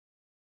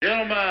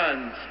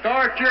Gentlemen,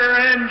 start your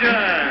engine.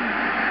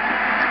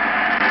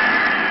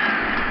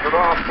 Good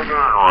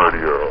afternoon,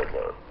 Radio.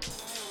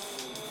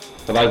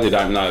 For those who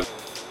don't know,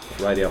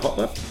 Radio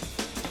Hotlap.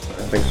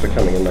 Thanks for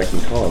coming and making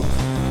time.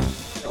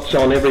 It's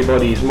on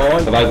everybody's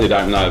mind. For those who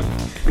don't know,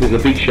 there's a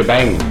big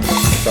shebang.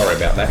 Sorry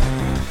about that.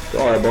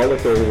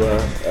 Diabolical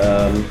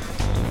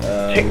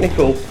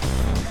technical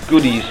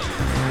goodies.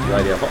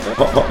 Radio Hotlap.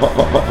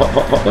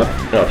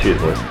 Hotlap. Oh, cheers,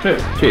 boys.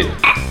 Cheers.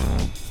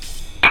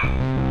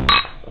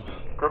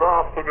 Good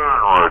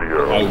afternoon, Radio.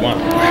 01.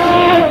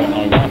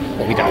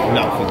 Well, we don't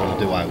know if we want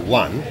to do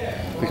 01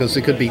 because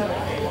there could be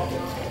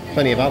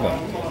plenty of other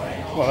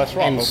Well, that's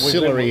right.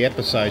 ancillary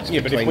episodes.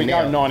 Yeah, but if between we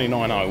now. go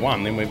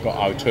 9901, then we've got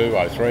 02,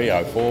 03,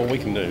 04. We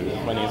can do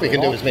as many as We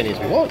can do like. as many as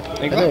we want. And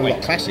then Exactly. we've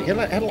got classic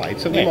Adelaide,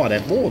 so we Yeah. might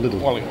have more little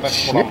Well,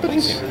 that's what I'm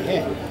snippets. thinking.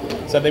 Yeah.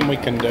 So then we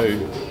can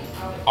do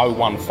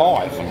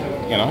 015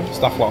 and,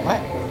 stuff like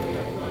that.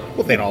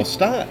 Well, then I'll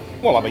start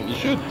Well, I think you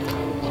should.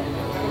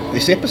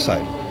 this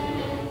episode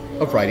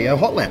of Radio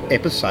Hotlap,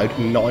 episode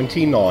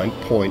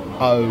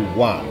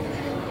 99.01.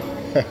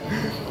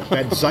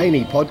 That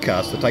zany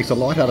podcast that takes a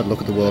light-hearted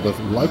look at the world of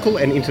local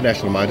and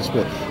international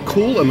motorsport,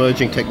 cool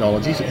emerging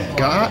technologies,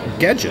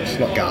 gadgets,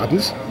 not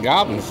gardens,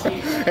 Gardens.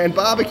 and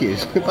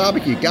barbecues.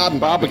 Barbecue, garden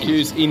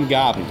Barbecues in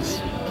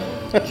gardens.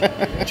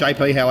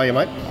 JP, how are you,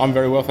 mate? I'm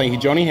very well, thank you,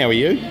 Johnny. How are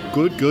you?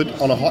 Good.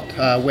 On a hot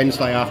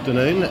Wednesday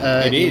afternoon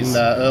It is.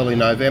 in early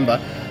November,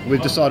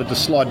 we've decided to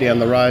slide down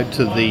the road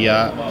to the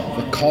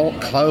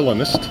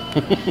Colonist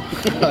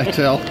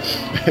Hotel.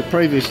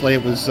 Previously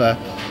it was,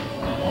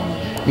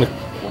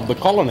 The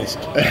Colonist.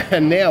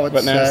 and now it's...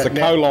 But now it's the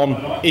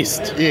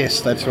Colonist.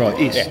 Yes, that's right,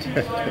 East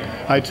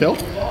Hotel.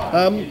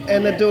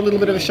 And they do a little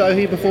bit of a show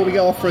here before we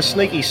go off for a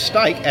sneaky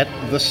steak at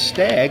the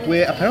Stag,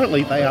 where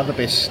apparently they are the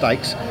best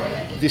steaks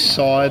this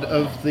side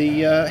of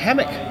the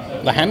hammock.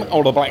 The hammock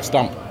or the black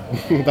stump?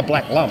 The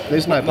black lump.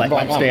 There's no black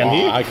lumps lump. down Oh,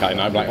 here. Okay,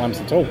 no black lumps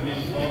at all.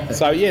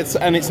 So, yes,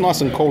 and it's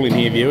nice and cool in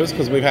here, viewers,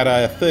 because we've had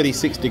a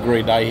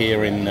 36-degree day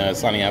here in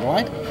sunny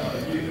Adelaide.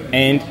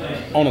 And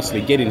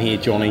honestly, getting here,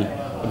 Johnny,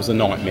 it was a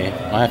nightmare,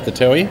 I have to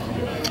tell you.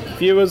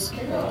 Viewers,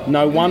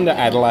 no wonder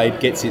Adelaide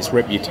gets its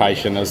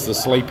reputation as the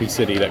sleepy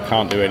city that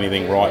can't do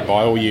anything right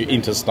by all you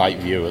interstate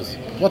viewers.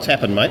 What's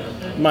happened, mate?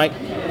 Mate,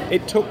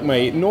 it took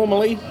me,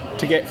 normally,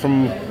 to get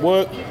from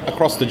work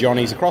across to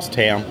Johnny's, across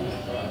town,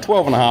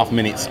 12 and a half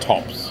minutes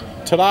tops.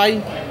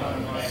 Today,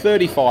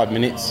 35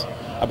 minutes,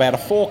 about a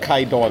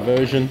 4K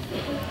diversion.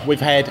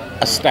 We've had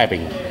a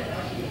stabbing.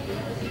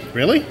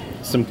 Really?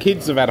 Some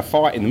kids have had a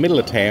fight in the middle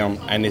of town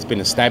and there's been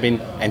a stabbing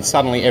and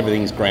suddenly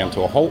everything's ground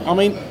to a halt. I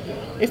mean,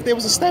 if there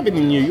was a stabbing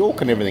in New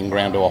York and everything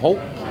ground to a halt,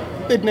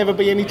 there'd never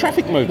be any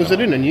traffic movement. Was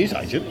it in a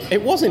newsagent?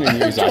 It was in a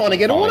news Trying to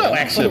get agency. auto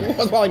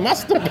accident. Well, it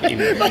must have been.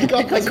 They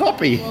got the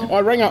copy.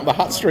 I rang up the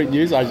Hutt Street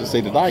News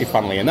Agency today,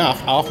 funnily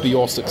enough, after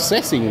your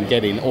success in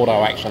getting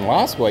auto action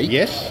last week.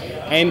 Yes.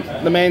 And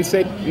the man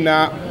said,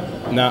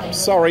 nah,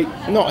 sorry,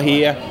 not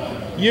here.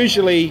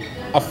 Usually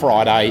a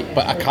Friday,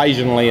 but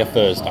occasionally a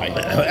Thursday.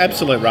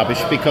 Absolute rubbish,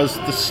 because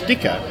the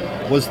sticker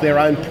was their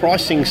own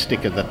pricing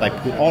sticker that they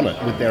put on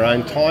it with their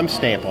own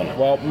timestamp on it.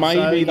 Well, maybe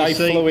So, you they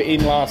see, flew it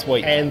in last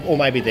week. or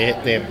maybe their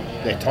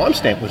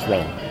timestamp was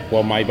wrong.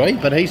 Well, maybe.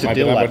 But he's a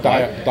Maybe dill, they were that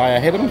bloke. a day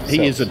ahead of himself.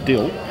 He is a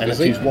dill, and Is it's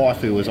he? his wife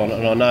who was on it,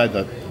 and I know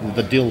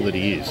the dill that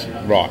he is.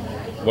 Right.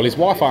 Well, his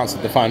wife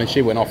answered the phone and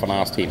she went off and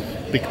asked him.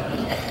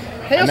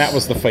 And that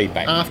was the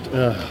feedback.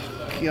 After,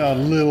 God,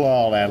 little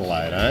old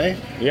Adelaide, eh?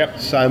 Yep.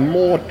 So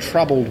more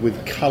troubled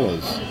with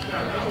colours.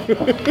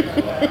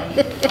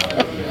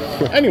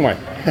 Anyway,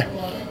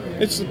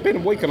 it's been a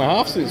week and a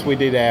half since we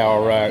did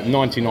our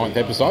 99th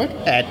episode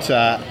At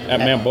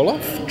Mount Buller.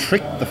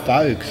 Trick the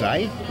Folks,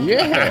 eh?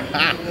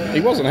 Yeah.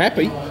 He wasn't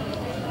happy.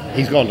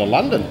 He's gone to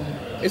London.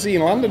 Is he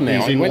in London now?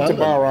 He's He in went London.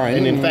 to Bahrain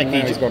and in fact,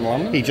 now he's gone to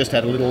London. he just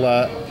had a little.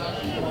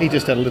 He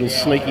just had a little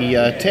sneaky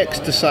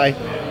text to say,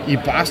 "You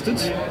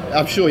bastards!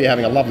 I'm sure you're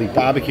having a lovely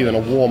barbecue and a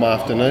warm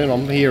afternoon.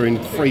 I'm here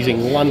in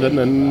freezing London,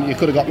 and you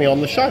could have got me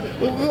on the show."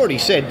 Well, we've already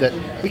said that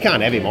we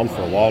can't have him on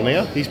for a while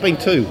now. He's been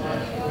too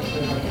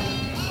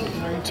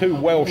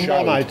well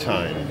showed.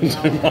 monotone.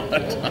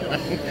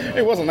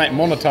 It wasn't that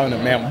monotone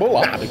at Mount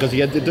Buller. Because he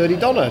had the Dirty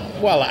Donna.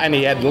 Well, and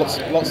he had lots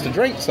to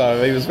drink,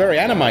 so he was very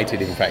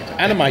animated, in fact.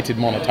 Animated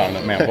monotone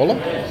at Mount Buller.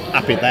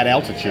 Up at that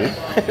altitude.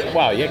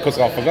 Well, yeah, because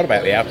I forgot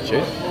about the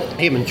altitude.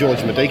 Him and George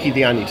Mediki,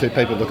 the only two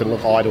people that can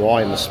look eye to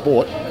eye in the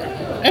sport.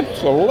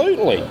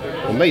 Absolutely.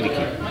 Or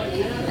Mediki.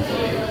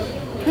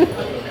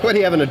 What are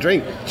you having a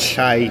drink?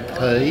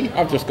 JP.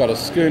 I've just got a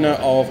schooner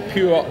of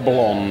pure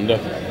blonde.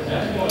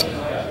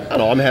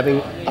 And I'm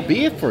having a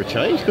beer for a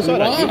change, because You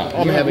I'm are.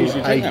 You having don't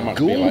usually drink that a much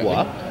beer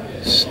Goolwa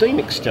Steam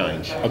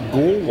Exchange. A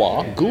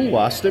Goolwa.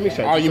 Goolwa Steam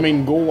Exchange. Oh, you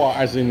mean Goolwa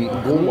as in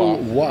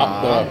Goolwa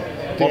up the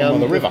bottom of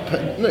the river?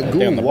 No,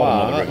 Down the bottom of the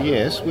Goolwa, river.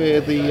 yes,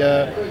 where the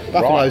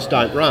buffaloes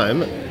don't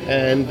roam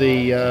and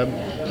the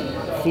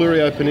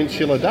Fleurieu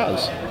Peninsula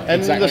does.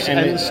 And, Exactly.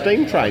 and the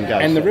steam train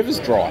goes. And the river's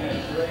dry.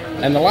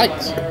 And the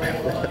lakes.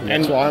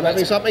 That's why I'm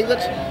having something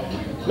that's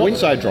not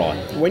so dry.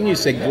 When you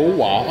said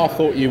Gaulois, I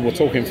thought you were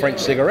talking French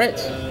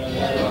cigarettes.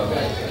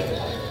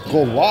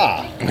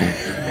 Gaulois.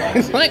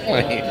 Exactly.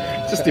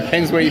 It just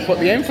depends where you put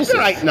the emphasis.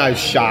 There ain't no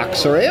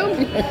sharks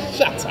around.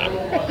 Shut up.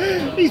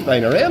 He's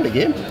been around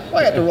again.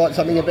 I had to write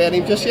something about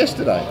him just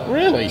yesterday.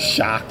 Really?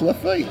 Shark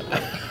Lafitte.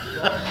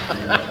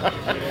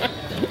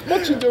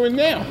 What's he doing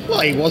now?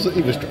 Well, he wasn't.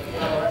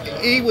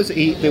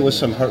 There was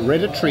some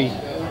hereditary.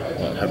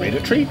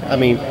 I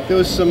mean, there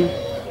was some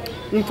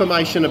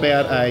information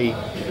about a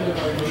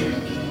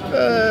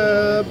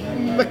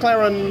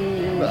McLaren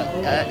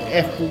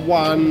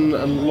F1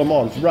 Le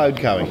Mans road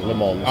going Le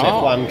Mans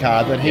F1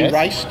 car that he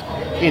raced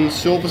in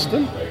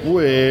Silverstone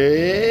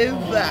with.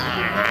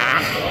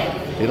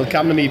 It'll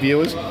come to me,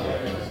 viewers.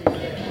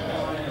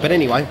 But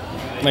anyway,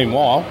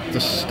 Meanwhile,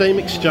 the Steam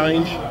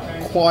Exchange,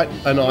 quite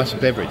a nice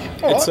beverage.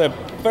 it's a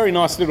very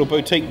nice little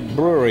boutique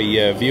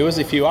brewery, viewers,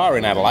 if you are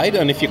in Adelaide,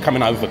 and if you're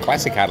coming over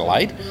Classic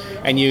Adelaide,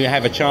 and you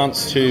have a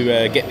chance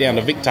to get down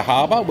to Victor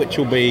Harbour, which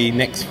will be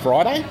next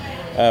Friday,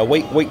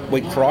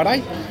 week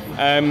Friday.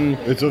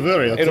 It's a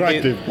very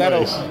attractive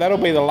place. That'll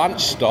be the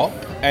lunch stop,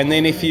 and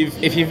then if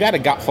you've had a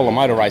gut full of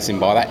motor racing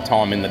by that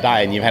time in the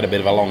day, and you've had a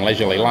bit of a long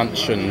leisurely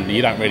lunch, and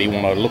you don't really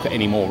want to look at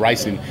any more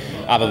racing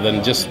other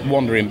than just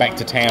wandering back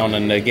to town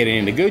and getting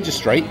into Gouger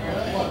Street,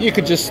 you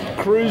could just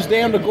cruise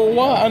down to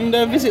Gaulois and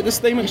visit the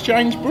Steam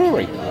Exchange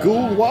Brewery.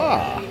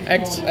 Gaulois.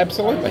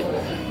 Absolutely,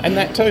 and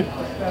that too.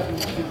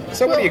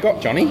 So what do you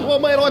got, Johnny? Well,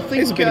 mate, I think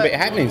There's been a bit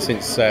happening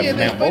since there's Mount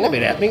been a Buller.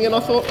 bit happening, and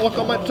I thought, look,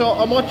 I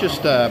might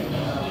just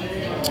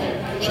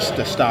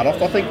to start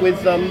off, I think,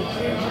 with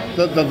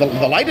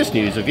the latest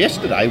news of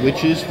yesterday,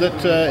 which is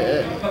that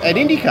at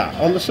IndyCar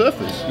on the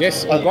surfers.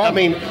 Yes, I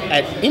mean,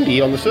 at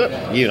Indy on the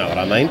surface. You know what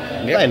I mean.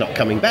 Yep. They're not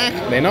coming back.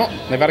 They're not.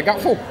 They've had a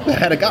gutful. They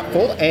had a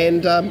gutful,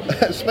 and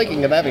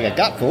speaking of having a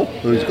gutful,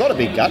 who's got a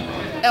big gut,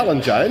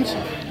 Alan Jones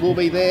will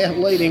be there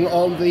leading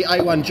on the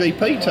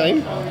A1GP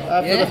team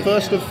for the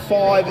first of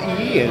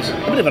 5 years.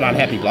 A bit of an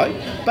unhappy bloke,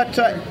 but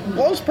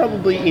was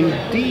probably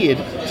endeared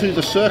to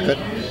the circuit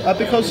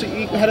because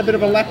he had a bit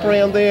of a lap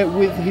around there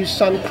with his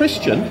son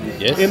Christian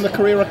in the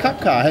Carrera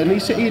Cup car, and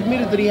he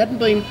admitted that he hadn't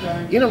been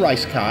in a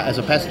race car as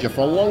a passenger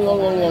for a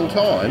long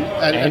time,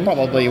 and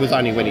probably it was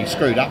only when he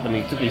screwed up and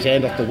he took his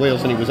hand off the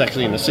wheels and he was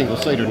actually in a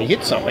single-seater and he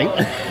hit something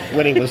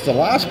when he was the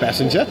last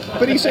passenger.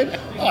 But he said,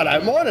 I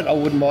don't mind it, I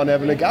wouldn't mind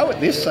having a go at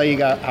this. So you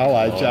go,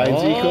 hello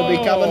Jones, he could be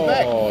coming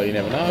back. Oh, you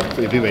never know.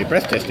 It'd be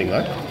breath testing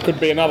though. Could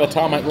be another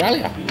tarmac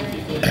rally.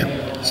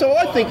 So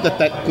I think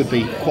that could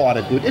be quite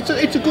a good. It's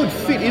a good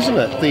fit, isn't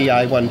it? The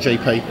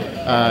A1GP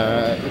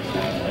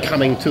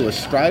coming to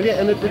Australia,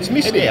 and it's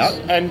missed out.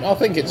 And I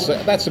think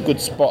that's a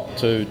good spot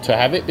to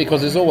have it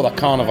because there's all the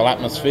carnival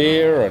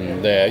atmosphere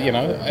and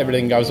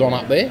everything goes on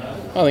up there.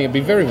 I think it'd be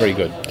very, very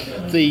good.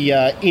 The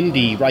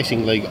Indy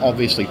Racing League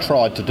obviously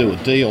tried to do a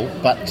deal,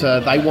 but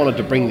they wanted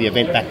to bring the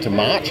event back to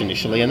March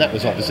initially, and that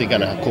was obviously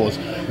going to cause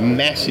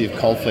massive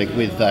conflict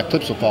with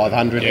Clipsal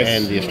 500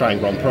 and the Australian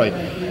Grand Prix.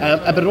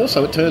 But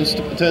also it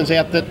turns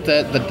out that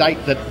the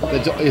date that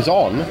is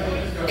on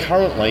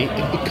currently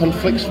it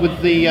conflicts with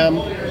the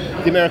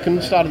American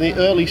start of the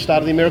early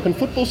start of the American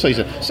football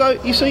season. So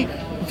you see,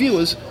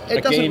 viewers,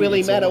 it doesn't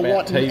really matter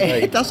what TV.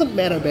 It doesn't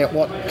matter about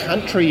what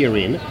country you're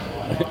in.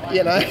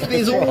 You know,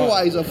 there's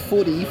always a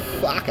footy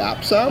fuck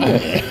up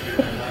somewhere.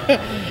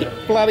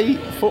 Bloody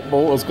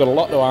football has got a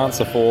lot to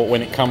answer for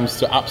when it comes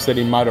to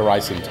upsetting motor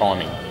racing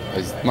timing.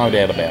 There's no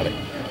doubt about it.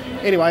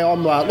 Anyway,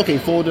 I'm looking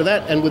forward to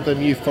that, and with the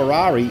new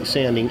Ferrari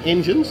sounding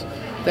engines,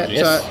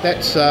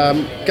 that's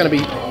going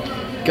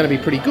to be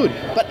pretty good.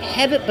 But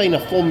had it been a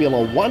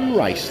Formula One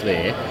race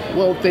there,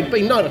 well, there'd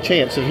be not a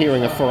chance of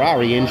hearing a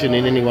Ferrari engine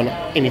in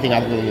anything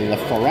other than the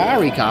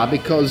Ferrari car,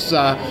 because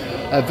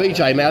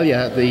Vijay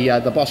Mallya,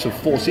 the boss of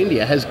Force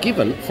India, has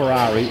given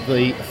Ferrari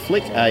the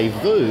Flick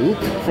AVU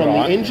from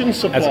the engine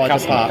supply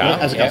department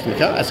as a customer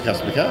car.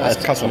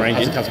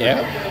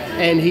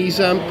 And he's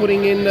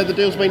putting in the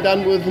deal's been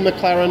done with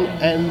McLaren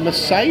and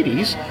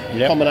Mercedes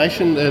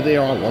combination.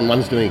 They're on.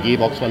 One's doing a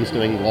gearbox, one's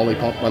doing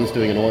lollipop, one's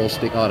doing an oil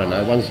stick. I don't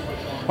know. One's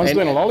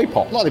doing a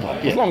lollipop.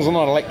 Lollipop, as long as it's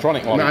not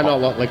electronic lollipop. No,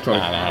 not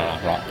electronic.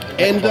 No, right.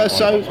 And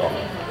so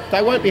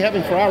they won't be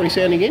having Ferrari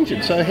sounding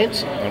engines. So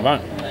hence, They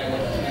won't.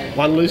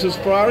 one loses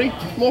Ferrari,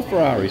 more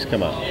Ferraris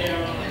come up.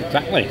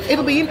 Exactly.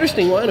 It'll be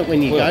interesting, won't it,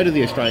 when you go to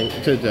the Australian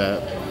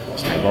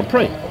Grand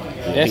Prix?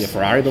 It'll be a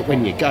Ferrari, but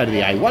when you go to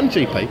the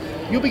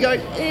A1GP, you'll be going,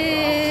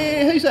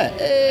 who's that?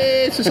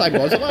 It's the same guy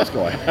as the last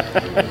guy.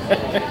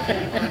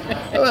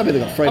 Well, maybe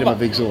they've got freedom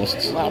of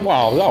exhausts.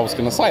 Well, I was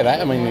going to say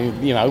that. I mean,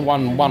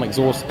 one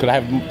exhaust could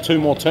have 2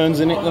 more turns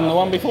in it than the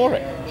one before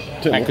it.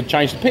 That could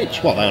change the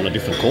pitch. Well, they're on a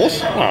different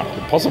course. Oh,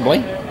 possibly.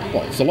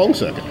 Well, it's a long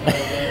circuit.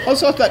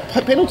 It's like that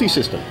penalty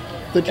system.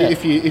 That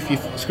if you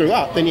screw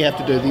up, then you have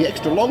to do the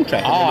extra long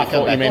track. And then I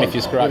thought you meant if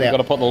you screw up, you've got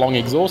to put the long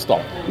exhaust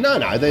on.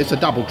 No, there's a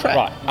double track.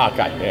 Right,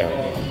 okay,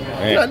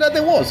 yeah. No,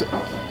 there was.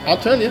 I'll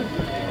tell you.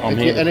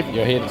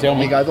 You're here to tell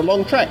me. You go the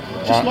long track.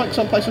 Just like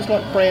some places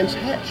like Brands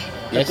Hatch.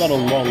 They've got a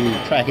long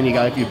track, and you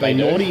go, if you've been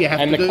naughty, you have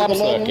to do the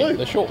long circuit, loop.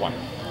 the short one.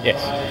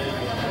 Yes.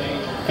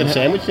 chicken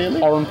sandwich down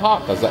there. Oran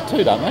Park does that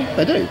too, don't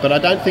they? They do, but I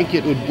don't think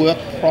it would work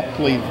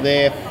properly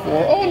there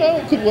for... Oh, no,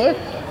 it could work.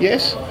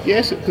 Yes,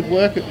 it could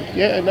work.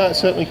 Yeah, no, it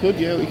certainly could.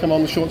 Yeah, we come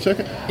on the short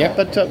circuit. Yep.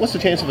 But what's the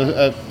chance of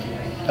a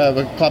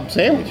club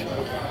sandwich?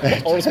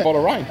 Or a spot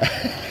of rain.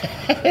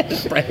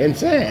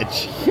 Brands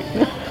Edge.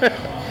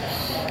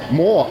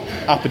 More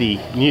uppity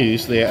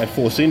news there at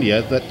Force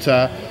India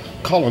that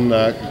Colin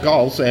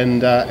Giles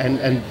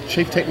and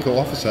Chief Technical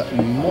Officer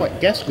Mike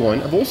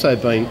Gascoigne have also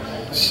been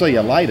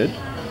see-you-lated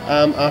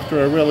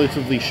after a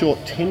relatively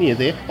short tenure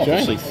there.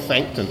 Obviously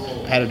thanked and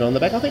patted on the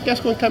back. I think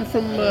Gascoigne came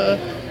from...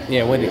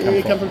 Yeah, where did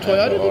he come from?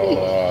 Toyota,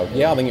 didn't he?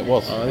 Yeah, I think it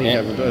was. I think he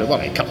came from Toyota. Well,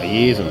 a couple of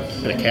years and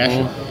a bit of cash,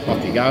 and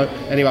off you go.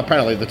 Anyway,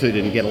 apparently the two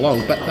didn't get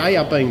along, but they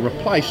are being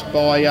replaced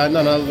by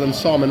none other than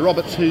Simon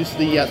Roberts, who's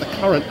the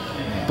current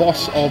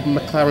boss of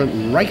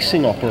McLaren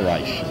racing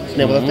operations.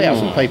 Now, with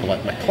 1,000 people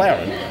at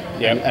McLaren,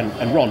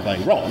 and Ron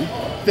being Ron,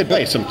 there'd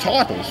be some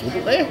titles,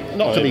 wouldn't there?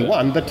 Not to be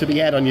won, but to be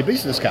had on your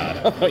business card.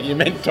 I thought you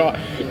meant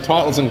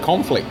titles and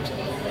conflict.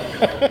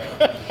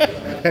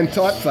 And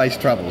typeface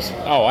troubles.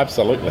 Oh,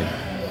 absolutely.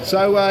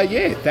 So,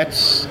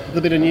 that's the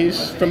bit of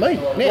news from me.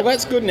 Now, Well,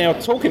 that's good. Now,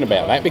 talking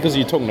about that, because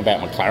you're talking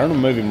about McLaren and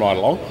moving right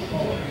along,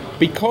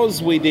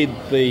 because we did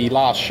the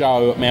last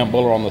show at Mount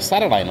Buller on the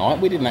Saturday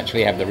night, we didn't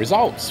actually have the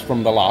results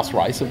from the last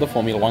race of the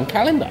Formula One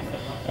calendar.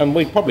 And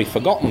we've probably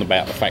forgotten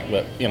about the fact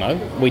that,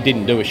 we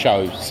didn't do a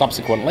show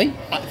subsequently.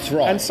 That's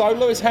right. And so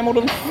Lewis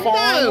Hamilton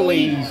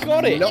finally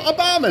got it. Not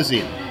Obama's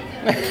in.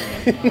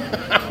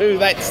 No,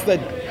 that's the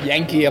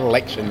Yankee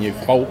election, you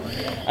fool.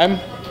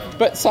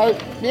 But so,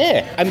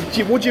 yeah, and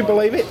would you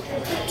believe it?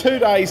 2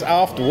 days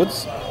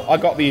afterwards, I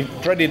got the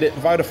dreaded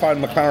Vodafone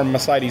McLaren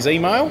Mercedes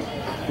email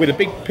with a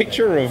big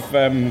picture of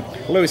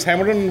Lewis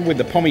Hamilton with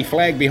the Pommy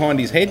flag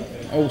behind his head,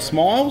 all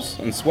smiles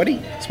and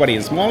sweaty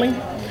and smiling,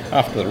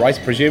 after the race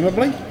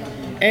presumably,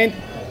 and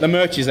the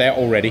merch is out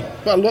already.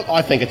 Well, look,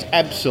 I think it's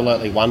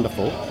absolutely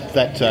wonderful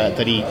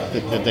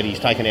that he's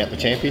taken out the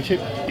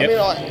championship. Yep. I mean,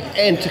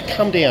 and to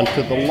come down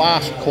to the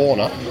last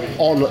corner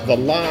on the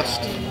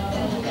last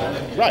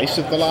race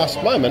of the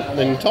last moment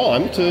in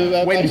time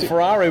to... When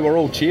Ferrari were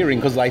all cheering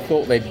because they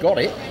thought they'd got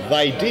it.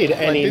 They did.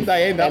 And did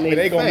they end up with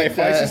egg on their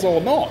faces or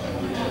not?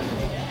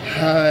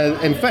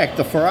 In fact,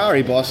 the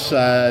Ferrari boss,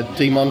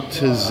 Di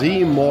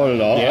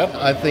Montezemolo, Yep.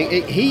 I think,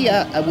 he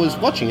was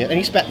watching it and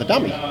he spat the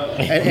dummy.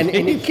 And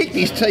he kicked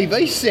his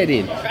TV set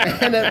in.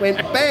 And it went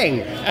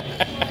bang.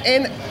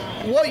 And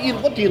what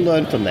do you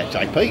learn from that,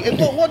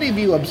 JP? What have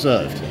you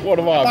observed? What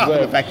have I Apart observed?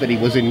 from the fact that he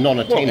was in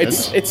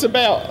non-attendance. Well, it's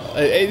about...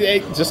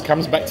 It just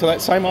comes back to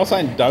that same old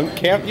saying, don't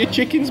count your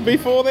chickens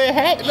before they're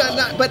hatched.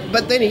 No,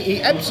 but then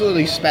he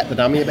absolutely spat the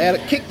dummy about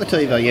it, kicked the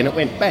TV and it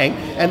went bang,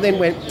 and then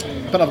went,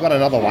 but I've got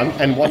another one,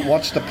 and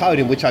watched the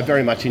podium, which I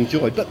very much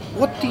enjoyed. But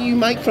what do you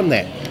make from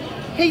that?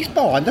 He's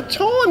behind the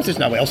times. There's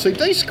no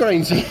LCD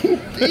screens in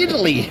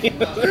Italy.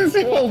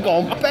 They've all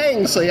gone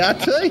bang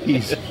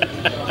CRTs.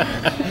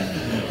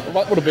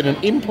 That would have been an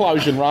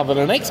implosion rather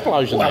than an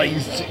explosion. Well, then.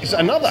 it's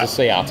another It's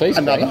a CRT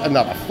screen.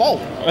 another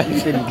fault. He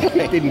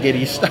didn't get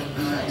his stuff.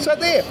 So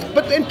there,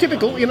 but then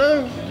typical,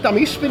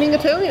 dummy spinning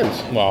Italians.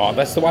 Well,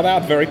 that's the way they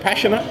are, very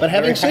passionate. But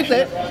having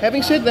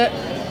very said that,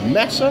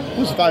 Massa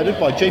was voted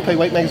by GP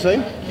Week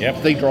magazine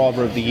the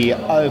driver of the year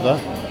over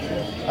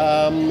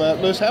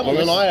Lewis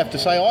Hamilton, and I have to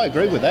say I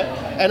agree with that.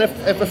 And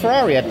if the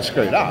Ferrari hadn't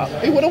screwed up,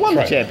 he would have won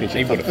the championship.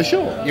 He would have. For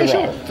sure. You're for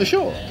right.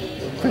 sure.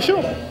 For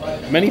sure.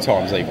 Many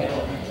times even.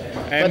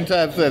 And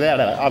But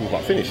I haven't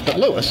quite finished. But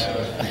Lewis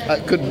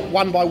could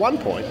won by 1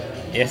 point.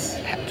 yes,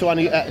 To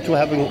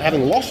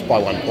having lost by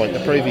 1 point the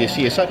previous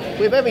year. So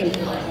we're having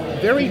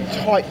very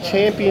tight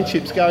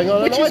championships going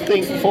on, which and is I good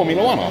think for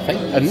Formula One, I think.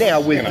 And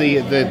now with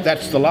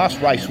that's the last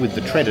race with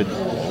the treaded,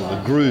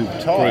 the grooved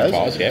tyres.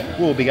 tyres,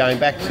 We'll be going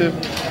back to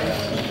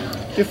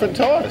different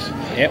tyres.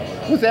 Yep.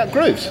 Without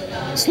grooves,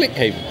 Slick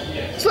even.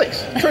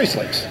 slicks, true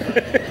slicks.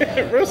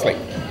 Real slick.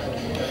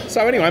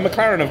 So anyway,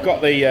 McLaren have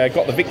got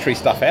the victory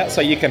stuff out,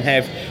 so you can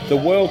have the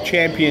World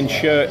Champion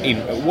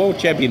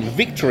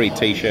Victory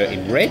T-shirt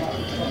in red,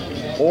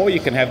 or you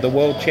can have the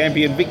World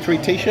Champion Victory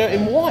T-shirt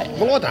in white.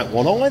 Well, I don't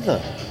want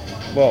either.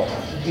 Well,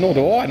 nor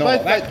do I. Not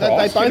at that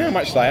price. Do you know how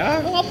much they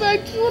are? Why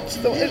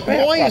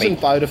bloody isn't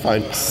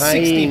Vodafone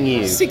paying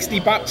you?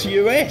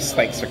 $60 US,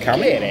 thanks for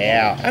coming. Get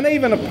out. And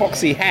even a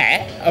poxy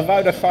hat, a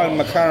Vodafone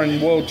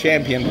McLaren World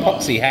Champion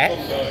poxy hat,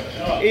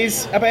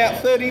 is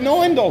about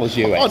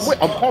 $39 US.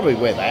 I'd probably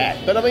wear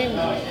that, but I mean,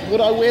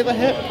 would I wear the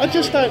hat? I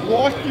just don't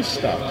like this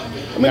stuff.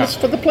 I mean, It's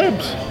for the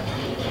plebs.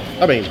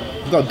 I mean,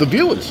 the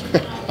viewers.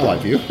 Hello,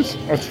 viewers.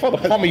 It's for the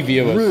Pommy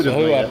viewers. Rude of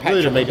who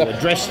are me to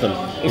address them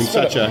in It's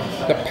for such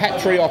the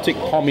patriotic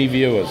Pommy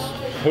viewers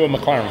who are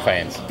McLaren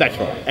fans. That's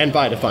right. And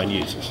Vodafone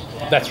users.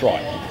 That's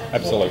right.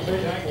 Absolutely.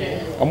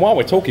 And while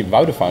we're talking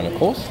Vodafone, of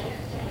course,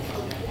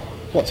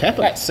 What's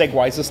happened? that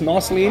segues us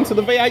nicely into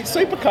the V8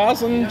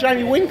 Supercars and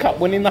Jamie Whincup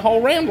winning the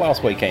whole round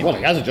last weekend. Well,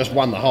 he hasn't just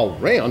won the whole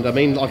round. I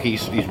mean, like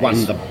he's won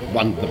the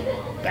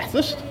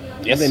Bathurst.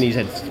 Yes. And then he's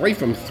had 3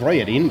 from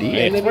 3 at Indy, Yeah,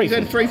 and then he's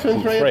had 3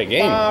 from 3 at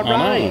again. I know.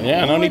 Bahrain.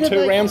 Yeah, and Why only did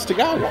 2 rounds to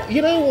go.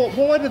 You know what?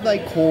 Why did they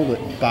call it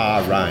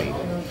Bahrain?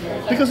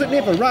 Because it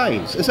never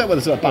rains. Is that what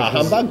it's like? Bar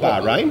humbug,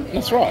 Bahrain?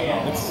 That's right.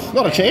 It's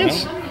Not a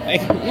chance.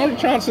 not a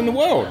chance in the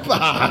world.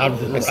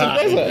 Bahrain. It's a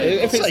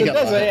desert. If it's a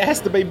desert, it has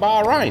to be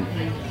Bahrain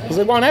because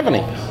they won't have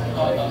any.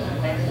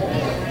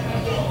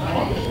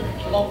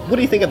 What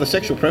do you think of the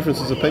sexual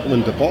preferences of people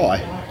in Dubai?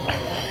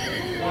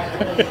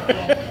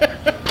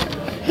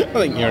 I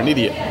think you're an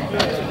idiot.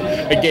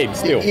 Again,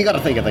 still. You got to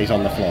think of these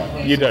on the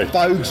fly. You do.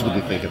 Bogues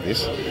wouldn't think of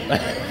this.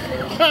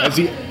 as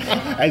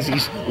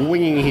he's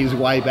winging his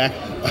way back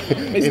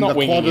He's in not the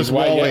winging his Qantas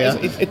way. Warrior.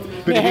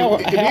 But Now,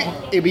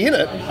 he'd be in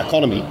it,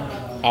 economy.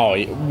 Oh,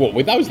 what,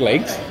 with those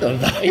legs?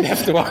 He'd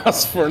have to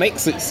ask for an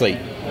exit seat.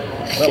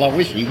 Well, I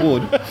wish he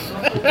would.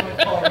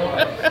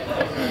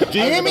 Do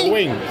you hear Over the me?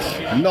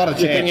 wing. Not a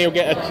Do you think he'll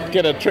chance.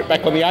 get a trip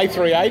back on the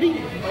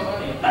A380?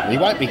 He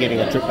won't be getting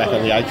a trip back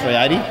on the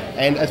A380.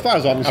 And as far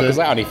as I'm Because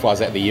concerned, that only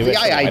flies out of the US.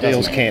 the AA anyway, deal's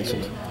doesn't it?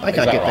 cancelled. They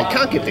that right?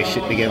 can't get their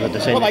shit together to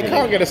send. Well, they it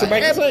can't get us a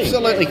magazine.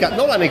 Absolutely can't.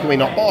 Not only can we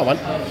not buy one,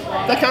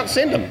 they can't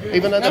send them,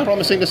 even though they're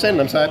promising to send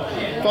them. So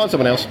find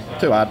someone else.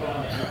 Too hard.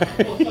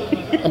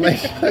 I mean,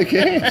 who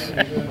cares?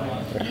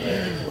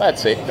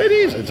 That's it. It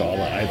is. It's all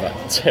over.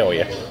 Tell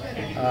you.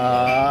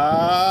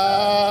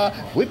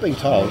 We've been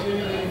told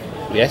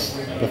Yes.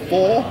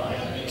 before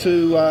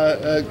to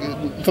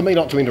for me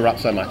not to interrupt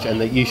so much, and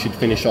that you should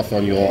finish off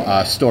on your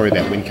story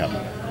about Whincup.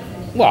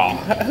 Well,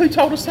 who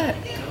told us that?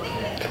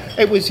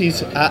 It was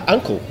his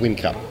uncle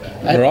Whincup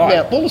at Right.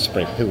 Mount Buller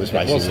Sprint who was It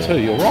racing was there. too.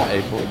 You're right.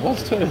 It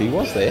was too. He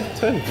was there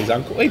too. His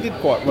uncle. He did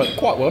quite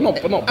well.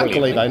 Not Uncle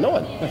brilliantly. Evo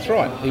 9. That's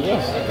right. He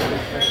was.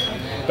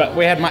 But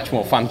we had much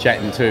more fun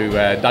chatting to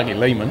Dougie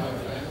Lehman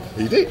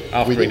He did.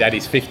 after he'd had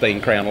his 15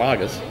 Crown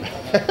Lagers.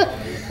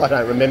 I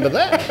don't remember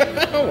that.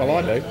 Oh, well,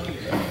 I do.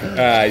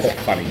 He's a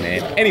funny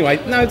man. Anyway,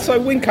 no, so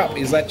Whincup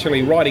is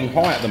actually riding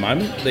high at the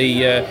moment.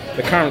 The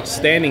current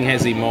standing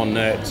has him on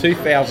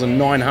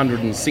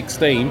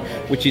 2,916,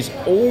 which is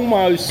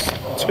almost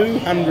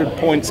 200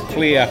 points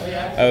clear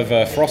of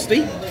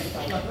Frosty,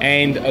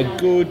 and a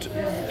good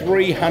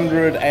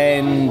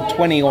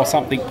 320 or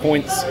something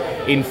points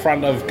in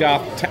front of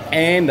Garth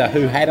Tander,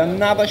 who had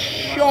another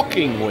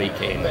shocking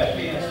weekend.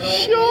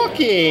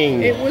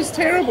 Shocking. It was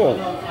terrible.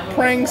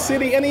 Prang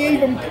City, and he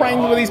even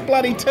pranged with his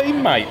bloody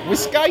teammate, with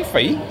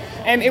Scafie,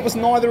 and it was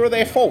neither of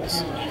their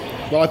faults.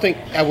 Well, I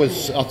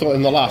thought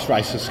in the last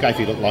race,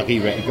 Scafie looked like he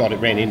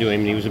ran into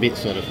him, and he was a bit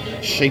sort of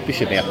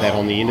sheepish about that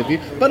on the interview.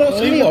 But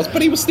also, He was,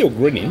 but he was still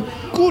grinning.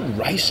 good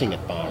racing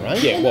at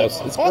Bahrain. Yeah, it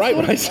was. It's great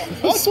racing.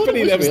 But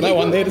there was no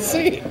one there to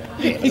see it.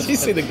 Did you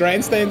see the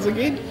grandstands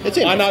again? It's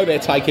in- I know they're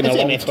taking a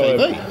it's long term.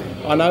 MXTV.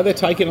 I know they're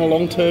taking a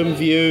long-term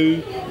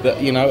view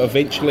that, you know,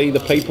 eventually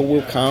the people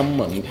will come,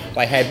 and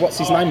they had, what's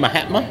his name,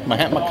 Mahatma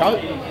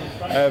Coat,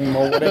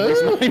 or whatever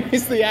his name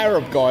is, the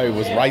Arab guy who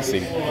was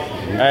racing.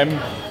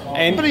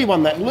 And But he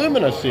won that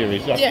Lumina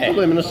series, like Yeah. the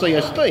Lumina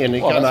CST, and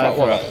he well, came that's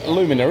over. right. Well,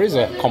 Lumina is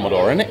a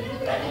Commodore, isn't it?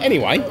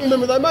 Anyway,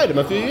 Remember they made him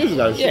a few years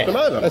ago and yeah, shipped him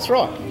over. that's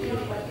right.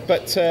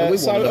 But we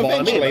so wanted to buy 'em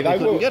in, eventually but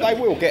we couldn't get 'em.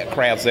 they will get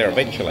crowds there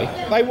eventually.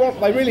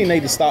 They really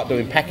need to start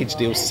doing package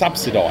deals,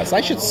 subsidised.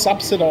 They should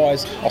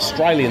subsidise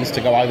Australians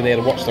to go over there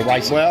to watch the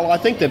racing. Well, I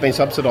think they've been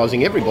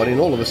subsidising everybody, and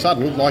all of a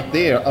sudden, like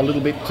they're a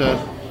little bit,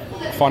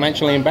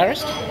 Financially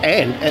embarrassed.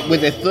 and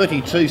with their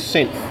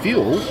 32-cent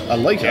fuel a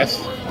litre Yes.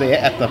 there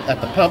at the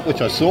pump,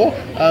 which I saw,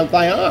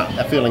 they are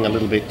feeling a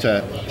little bit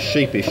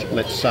sheepish,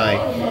 let's say,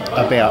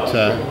 about.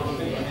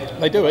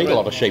 They do eat a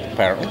lot of sheep,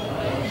 apparently.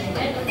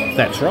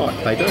 That's right,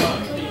 they do.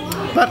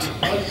 But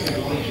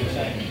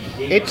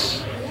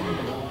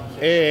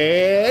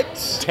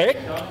it's Tech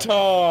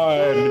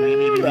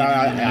time.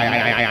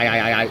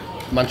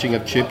 munching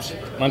of chips.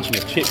 Munching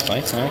of chips,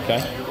 eh?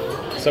 Okay.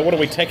 So what are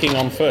we teching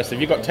on first? Have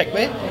you got tech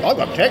there? I've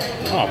got tech.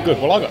 Oh,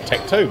 good. Well, I got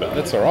tech too, but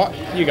that's all right.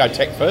 You go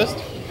tech first.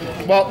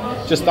 Well,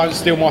 Just don't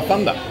steal my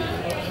thunder.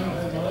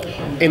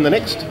 in the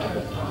next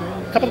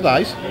couple of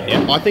days,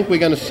 Yeah. I think we're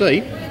going to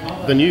see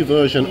the new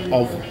version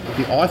of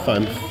the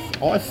iPhone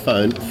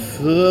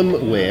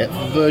firmware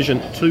version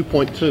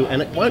 2.2,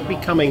 and it won't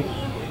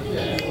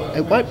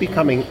be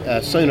coming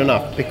soon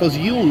enough, because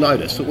you'll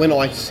notice that when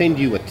I send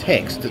you a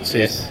text that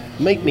says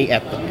meet me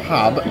at the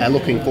pub and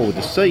looking forward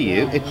to see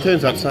you, it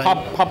turns up saying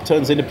Pub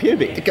turns into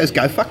pubic. it goes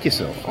go fuck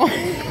yourself.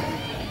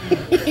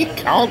 You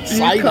can't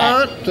say You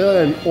can't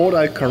turn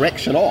auto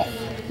correction off.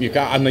 You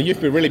can't. I mean,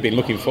 you've really been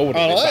looking forward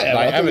to Oh, this I update, have.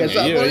 I think haven't it's you?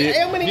 up. Well, You-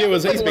 how many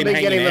viewers, people he's have been been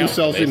hanging getting out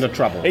themselves with this. into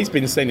trouble? He's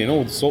been sending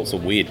all sorts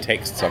of weird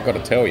texts, I've got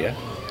to tell you.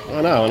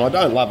 I know, and I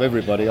don't love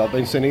everybody I've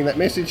been sending that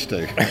message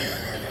to.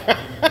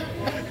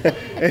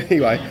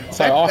 Anyway,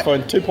 So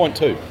iPhone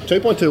 2.2.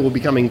 2.2 will be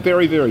coming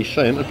very, very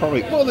soon, and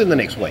probably in the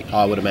next week,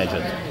 I would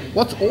imagine.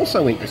 What's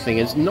also interesting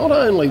is not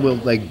only will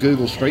the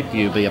Google Street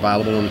View be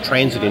available on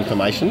transit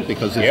information,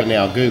 because there's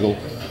now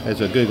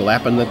there's a Google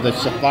app, and the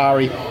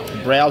Safari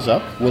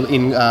browser will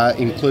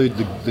include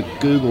the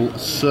Google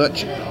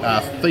search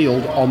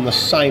field on the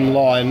same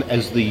line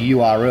as the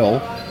URL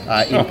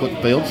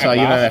input field, so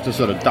you don't have to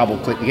sort of double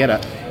click to get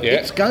it. Yeah.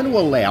 It's going to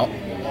allow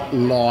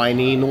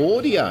line-in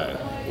audio,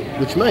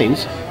 which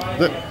means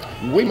that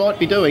we might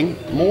be doing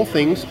more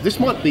things. This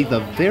might be the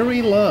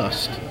very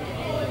last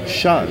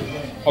show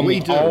On we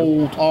the do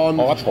old on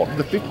iPod.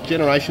 the 5th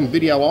generation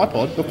video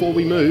iPod before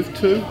we move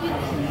to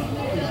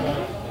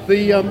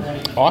the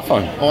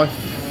iPhone.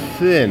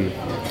 iPhone.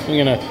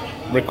 We're going to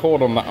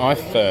record on the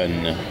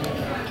iPhone.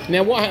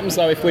 Now, what happens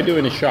though if we're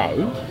doing a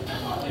show,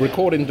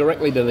 recording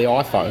directly to the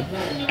iPhone,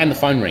 and the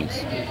phone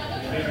rings?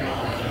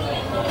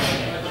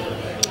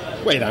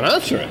 Well, you don't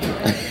answer it.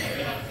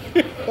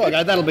 Well,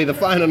 okay, that'll be the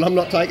phone, and I'm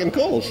not taking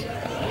calls.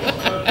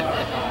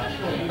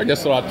 I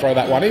just thought I'd throw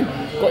that one in.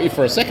 Got you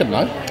for a second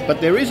though. But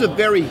there is a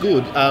very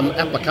good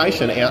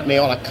application out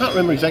now, and I can't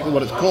remember exactly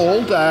what it's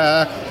called,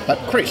 but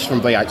Chris from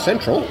V8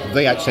 Central,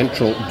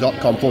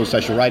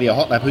 v8central.com/radio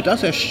hot lab, who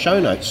does our show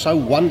notes so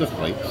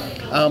wonderfully,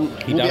 will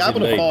be does able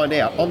to indeed. find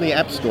out on the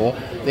App Store.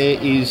 There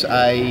is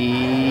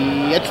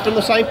it's from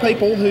the same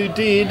people who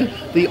did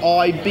the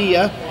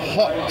iBeer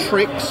Hot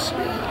Tricks,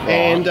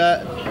 and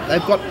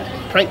they've got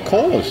prank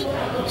callers.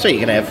 So you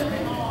can have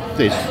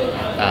this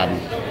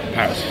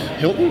Paris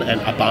Hilton and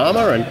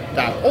Obama and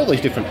all these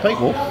different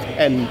people,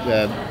 and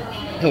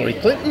Hillary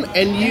Clinton,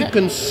 and you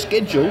can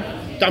schedule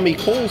dummy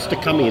calls to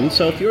come in.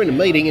 So if you're in a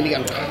meeting and you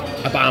go,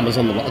 Obama's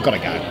on the line, I've got to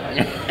go,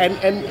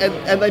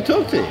 and they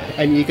talk to you,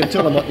 and you can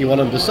tell them what you want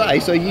them to say.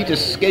 So you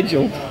just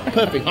schedule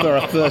perfect for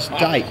a first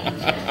date.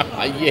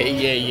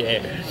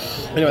 Yeah.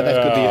 Anyway,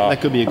 that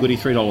could be a goodie,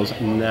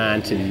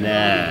 $3.99.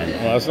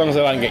 Well, as long as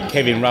I don't get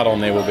Kevin Rudd on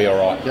there, we'll be all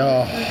right.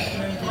 Oh,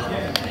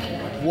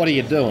 what are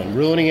you doing?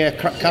 Ruining our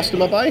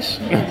customer base?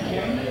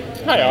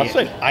 Hey, I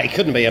see. He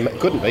couldn't be.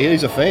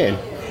 He's a fan.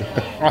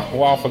 Oh,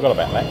 well, I forgot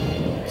about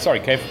that. Sorry,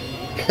 Kev.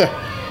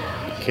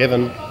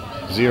 Kevin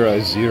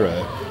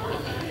 00.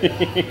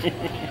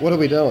 What are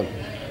we doing?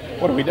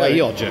 What are we Well, doing?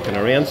 you're jerking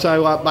around.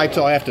 So, mates,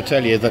 I have to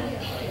tell you that,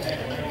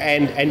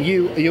 and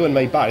you and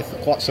me both are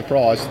quite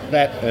surprised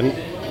that, and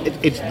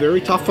it's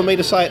very tough for me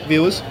to say it,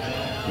 viewers.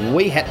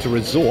 We had to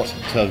resort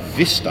to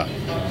Vista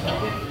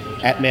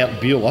at Mount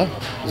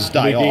Beulah's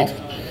day We did. off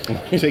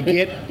to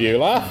get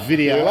Bueller?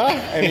 video. Bueller?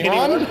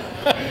 Anyone?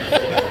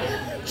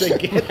 To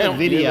get the Mount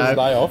video Beulah's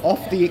day off.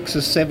 off the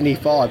Ixus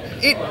 75.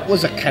 It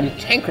was a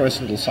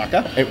cantankerous little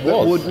sucker. It that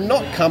was. would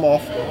not come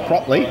off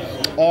properly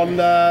on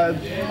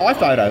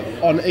iPhoto,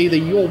 on either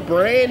your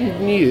brand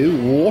new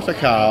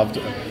water-carved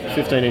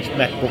 15-inch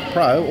MacBook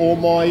Pro or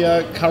my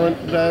current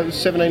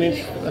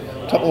 17-inch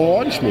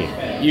top-of-the-line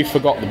Schmear. You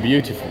forgot the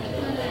beautiful.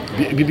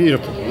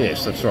 Beautiful,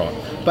 yes, that's right.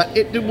 But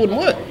it wouldn't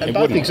work. It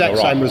Both wouldn't, exact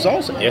you're right. same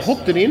results. Yes.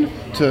 Hooked it in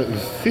to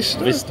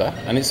Vista. Vista,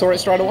 and it saw it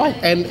straight away.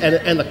 And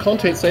the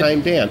content came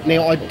down.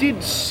 Now, I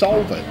did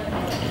solve it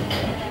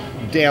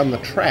down the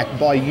track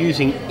by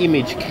using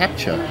image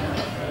capture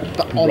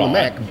on the Right,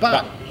 Mac.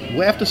 But we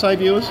have to say,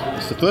 viewers,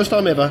 it's the first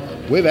time ever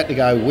we've had to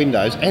go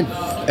Windows and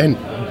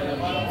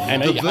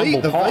And the eat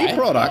humble V pie.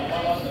 product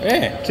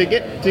Yeah, to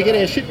get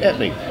our shit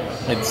happening.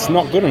 it's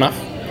not good enough.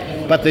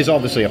 But there's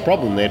obviously a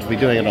problem there to be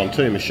doing it on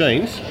two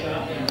machines.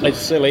 It's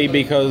silly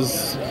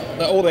because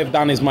all they've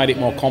done is made it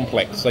more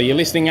complex. So you're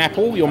listing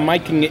Apple, you're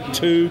making it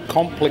too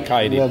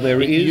complicated. Well,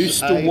 there it is used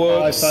to a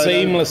work iPhoto.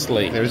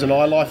 seamlessly. There is an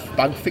iLife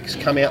bug fix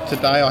come out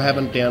today. I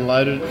haven't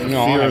downloaded it.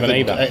 No, I haven't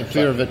either.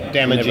 Fear of it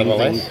damaging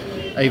Nevertheless.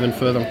 things even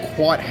further. I'm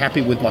quite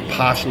happy with my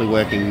partially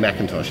working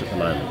Macintosh at the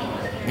moment.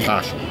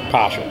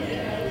 Partial.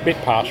 Bit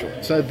partial.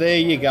 So there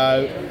you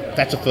go.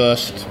 That's a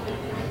first.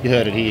 You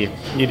heard it here.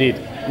 You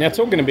did. Now,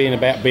 talking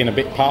about being a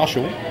bit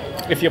partial,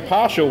 if you're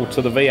partial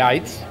to the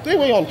V8s... There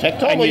we on Tech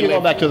Time, And or you you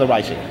gone live- back to the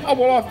racing? Oh,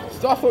 well,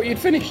 I thought you'd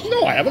finished.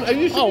 No, I haven't.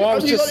 Oh, I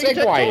was just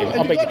segueing.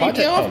 I beg your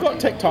pardon. Yeah, I've got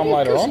tech time Well,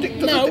 later just on. stick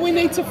to No, the- we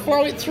need to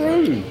flow it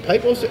through.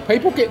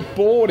 People get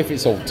bored if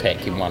it's all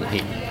tech in one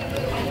hit.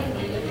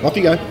 Off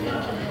you go.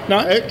 No,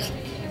 It's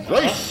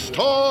race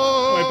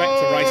time. We're back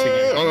to racing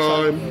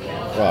again.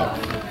 Right.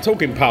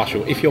 talking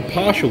partial, if you're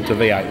partial to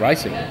V8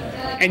 racing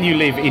and you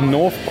live in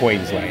North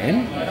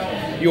Queensland,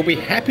 you'll be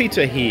happy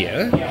to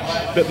hear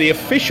that the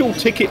official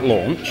ticket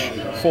launch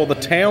for the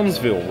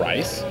Townsville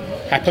race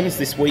happens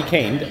this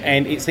weekend,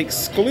 and it's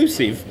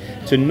exclusive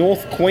to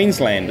North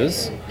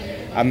Queenslanders,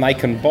 and they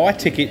can buy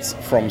tickets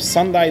from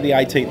Sunday the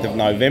 18th of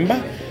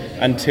November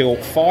until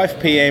 5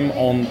 p.m.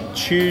 on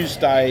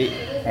Tuesday,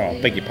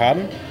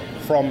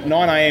 from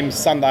 9 a.m.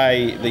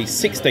 Sunday the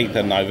 16th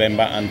of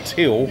November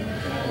until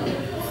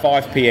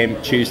 5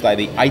 p.m. Tuesday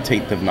the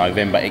 18th of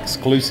November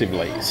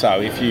exclusively. So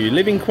if you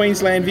live in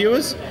Queensland,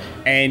 viewers,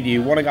 and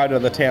you want to go to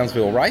the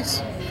Townsville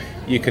race,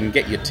 you can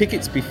get your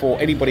tickets before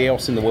anybody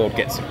else in the world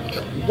gets them.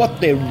 What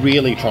they're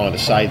really trying to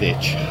say there,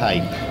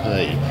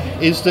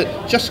 JP, is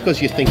that just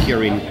because you think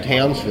you're in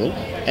Townsville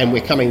and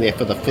we're coming there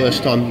for the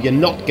first time, you're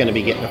not going to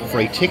be getting a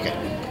free ticket.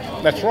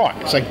 That's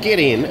right. So get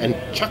in and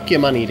chuck your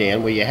money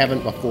down where you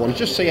haven't before and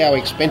just see how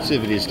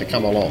expensive it is to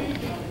come along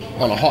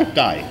on a hot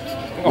day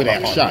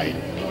without shade.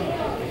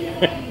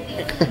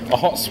 A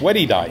hot,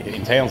 sweaty day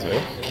in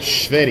Townsville.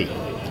 Schvetty.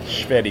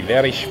 Schvetty,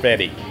 very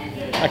schvetty.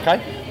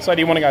 Okay, so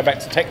do you want to go back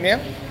to tech now?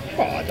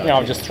 Oh, I don't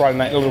I've just thrown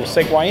that little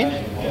segue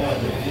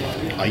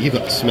in. Oh, you've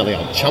got the smelly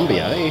old chumby,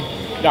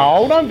 eh?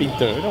 No, don't be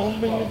dirty.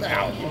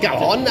 Go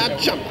on,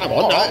 chump. Come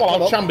on, Well, come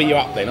I'll on. chumby you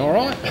up then, all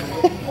right?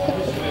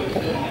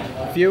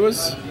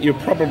 Viewers, you're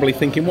probably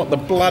thinking, what the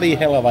bloody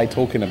hell are they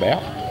talking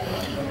about?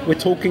 We're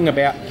talking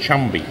about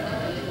Chumby.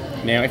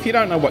 Now, if you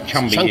don't know what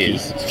Chumby Chunky.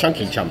 is, It's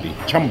chunky chumby.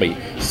 Chumby,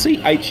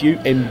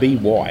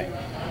 CHUMBY.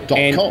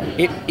 And .com.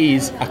 it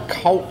is a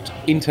cult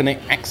internet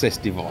access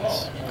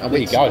device. There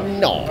you It's go.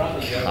 not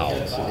cult.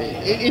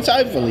 It's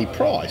overly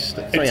priced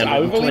at It's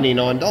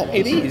 $329.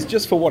 It is,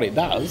 just for what it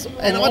does.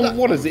 And I don't-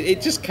 what is it?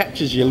 It just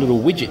captures your little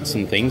widgets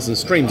and things and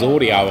streams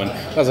audio and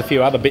does a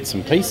few other bits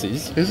and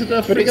pieces. Is it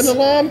a But friggin'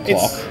 alarm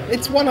clock?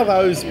 It's one of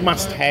those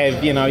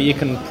must-have, you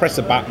can press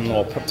a button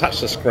or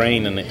touch the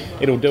screen and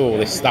it'll do all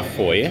this stuff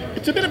for you.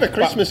 It's a bit of a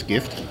Christmas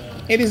gift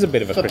It is a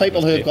bit of a for Christmas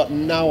people who've gift. got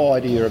no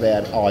idea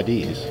about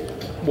ideas.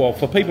 Well,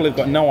 for people who've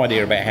got no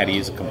idea about how to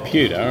use a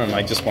computer and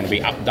they just want to be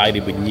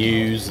updated with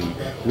news and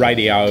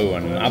radio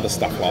and other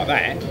stuff like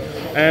that.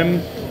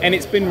 And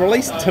it's been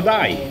released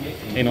today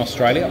in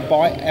Australia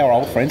by our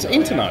old friends at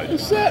Internode.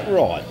 Is that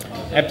right?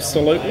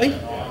 Absolutely.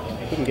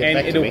 Couldn't get And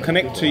back to it'll me.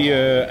 connect to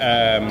your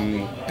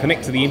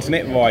connect to the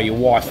internet via your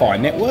Wi-Fi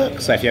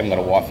network. So if you haven't got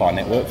a Wi-Fi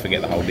network, forget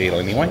the whole deal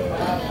anyway.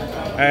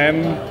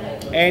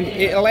 And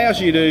it allows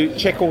you to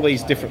check all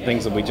these different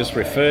things that we just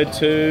referred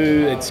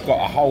to. It's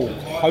got a whole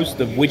host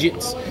of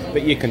widgets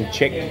that you can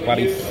check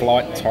bloody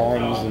flight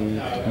times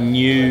and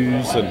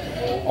news and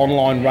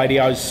online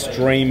radio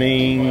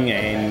streaming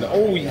and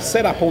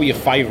set up all your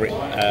favourite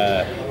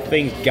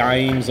things,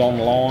 games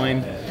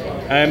online.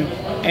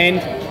 And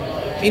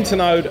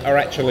Internode are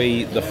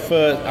actually the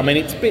first. I mean,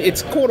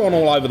 it's caught on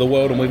all over the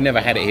world, and we've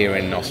never had it here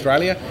in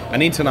Australia.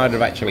 And Internode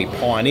have actually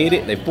pioneered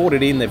it. They've brought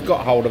it in. They've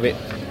got hold of it,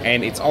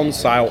 and it's on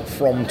sale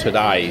from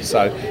today.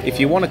 So if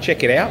you want to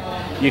check it out,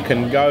 you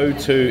can go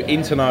to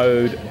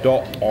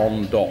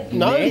internode.on.net.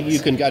 No, you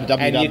can go to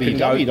and you can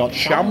go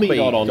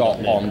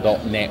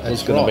chumby.on.net. Was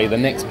That's going to be right. the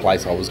next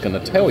place I was going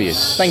to tell you.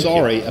 Thank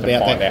Sorry you to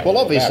about find that. out Well,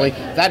 about obviously,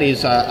 it. that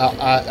is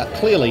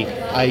clearly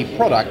a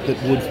product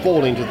that would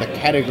fall into the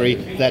category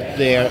that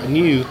their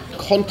new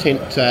content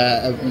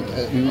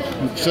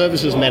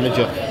services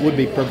manager would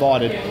be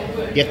provided.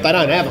 Yet they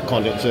don't have a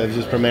content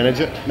services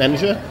manager,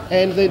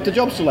 and the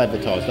job's still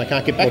advertised. They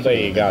can't get back Well,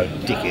 to there them.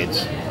 you go.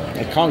 Dickheads.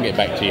 They can't get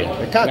back to you.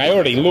 can't. They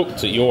already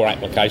looked at your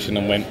application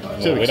and went, well,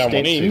 we don't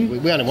want extensive.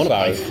 him. We only want to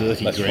pay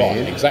 30 that's grand.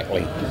 Right,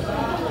 exactly.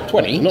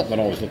 20? Not that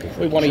I was looking for.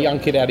 We want a young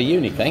kid out of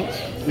uni, thanks.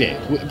 Yeah,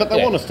 but they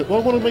Yeah. want us to.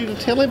 Well, wanted me to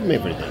tell them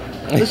everything.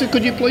 Listen,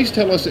 could you please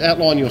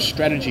outline your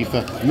strategy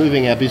for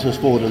moving our business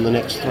forward in the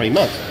next 3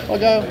 months? I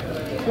go,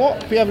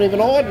 what? You haven't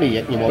even eyed me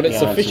yet. You want But it's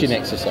the a fishing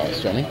answers.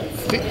 exercise, Johnny.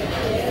 Fi-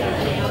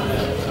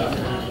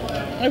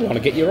 They want to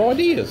get your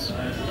ideas.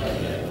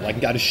 They can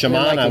go to And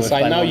Shimano. they can if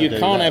say, they no, want to you do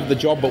can't that. have the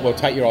job, but we'll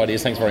take your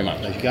ideas. Thanks very much.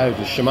 They can go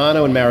to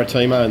Shimano and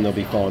Maritimo, and they'll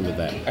be fine with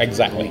that.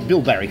 Exactly.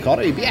 Bill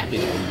Barrycotter, he'd be happy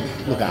to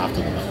look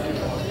after them.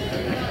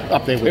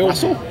 Up there with Bill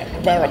Russell.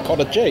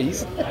 Barracotta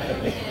cheese.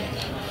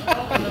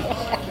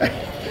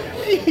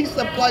 He's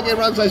the bloke who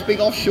runs those big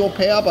offshore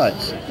power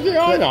boats.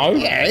 Yeah, I know.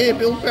 Yeah,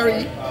 Bill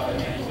Barry.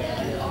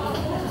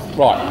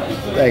 Right.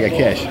 There you go,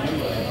 cash.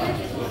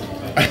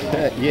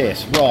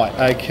 Yes, right,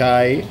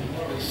 okay.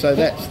 So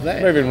that's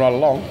that. Moving right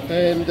along.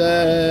 And,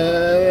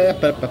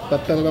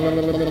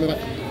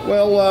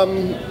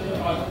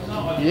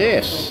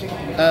 yes.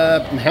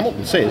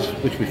 Hamilton says,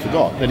 which we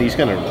forgot, that he's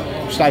going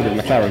to stay with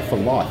McLaren for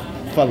life.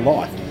 For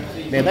life.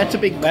 Now, that's a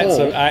big call.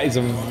 That is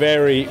a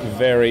very,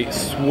 very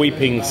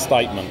sweeping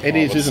statement. It I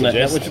is, would isn't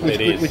it?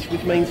 suggest.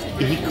 Which means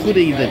he could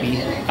either be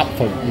up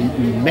for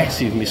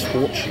massive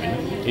misfortune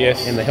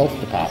Yes. in the health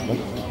department.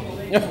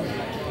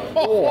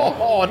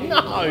 Oh,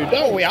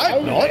 no, we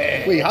hope not.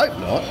 We hope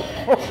not.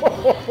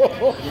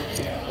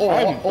 I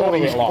hadn't thought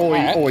of it like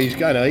that. or he's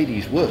going to eat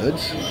his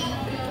words.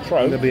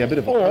 True. There'll be a bit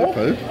of a Or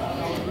poo-poo.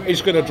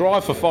 he's going to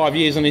drive for 5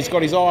 years and he's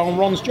got his eye on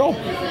Ron's job.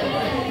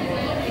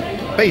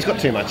 But he's got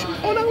too much.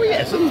 Oh, no, he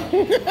hasn't.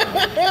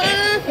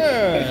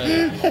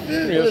 A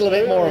little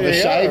bit more of a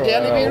shave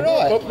down, he'd be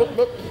right.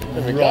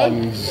 There we go.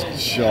 Ron's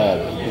job.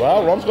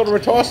 Well, Ron's got to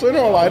retire sooner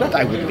or later.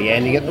 They wouldn't be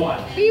handing it to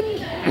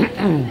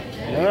him.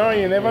 No,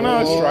 you never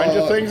know.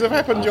 Stranger things have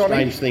happened, Johnny.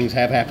 Strange things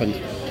have happened.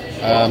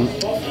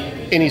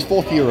 In his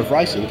 4th year of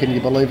racing, can you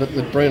believe it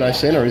that Bruno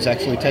Senna is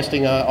actually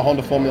testing a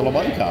Honda Formula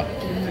 1 car?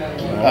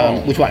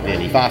 Which won't be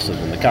any faster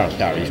than the current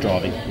car he's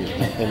driving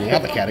in the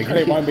other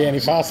category. It won't be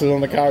any faster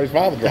than the car his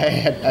father drove.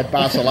 at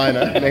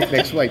Barcelona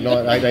next week,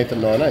 18th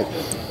and 19th.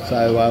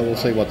 So we'll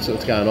see what's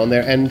going on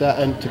there. And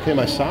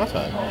Takuma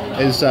Sato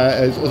is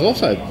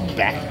also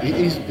back.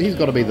 He's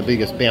got to be the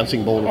biggest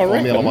bouncing ball I of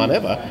Formula reckon. 1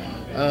 ever.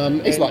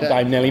 He's like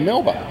Dame Nelly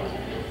Melba.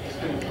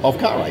 Of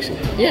car racing.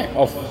 Yeah,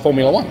 of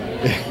Formula 1.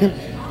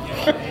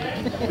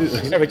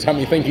 Every time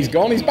you think he's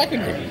gone, he's back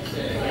again.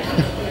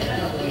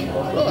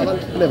 Well, I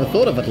never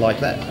thought of it like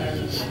that.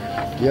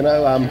 You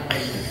know,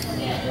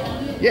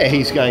 yeah,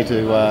 he's going to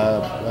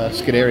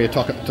Scuderia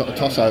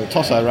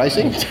Tosso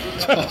Racing.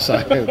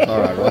 Tosso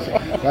Toro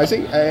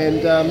Racing.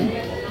 And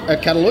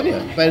Catalonia.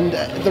 And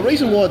the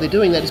reason why they're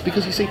doing that is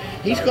because, you see,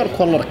 he's got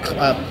quite a lot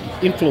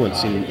of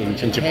influence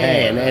in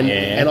Japan.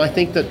 And I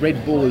think that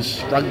Red Bull is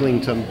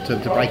struggling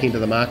to break into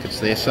the markets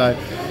there. So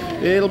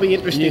it'll be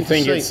interesting You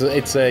think to see.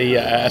 it's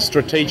a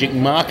strategic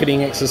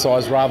marketing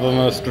exercise rather than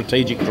a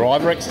strategic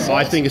driver exercise?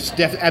 I think it's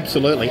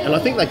absolutely. And I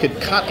think they could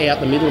cut out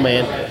the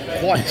middleman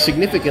quite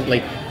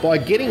significantly by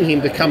getting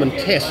him to come and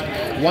test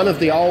one of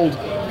the old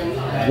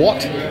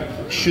what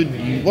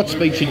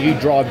speed should you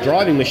drive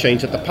driving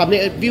machines at the pub.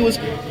 Now, viewers,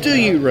 do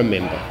you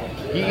remember?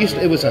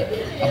 It was a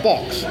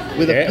box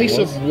with a piece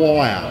of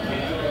wire,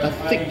 a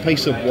thick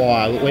piece of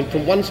wire that went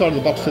from one side of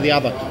the box to the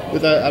other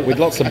with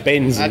lots of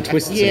bends and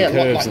twists and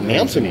curves like and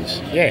mountain things.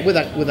 is. Yeah. With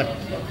a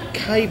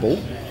cable.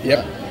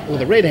 Yep.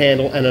 With a red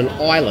handle and an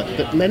eyelet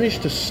that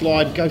managed to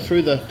go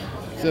through the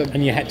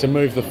And you had to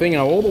move the thing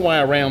all the way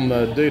around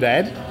the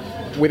doodad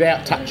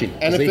without touching.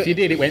 And And if you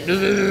did, it went...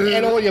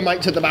 and all your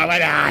mates at the bar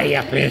went,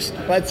 you pissed.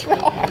 That's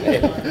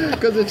right.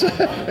 Because it's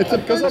a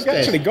Because I've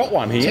actually got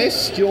one here.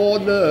 Test your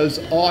nerves,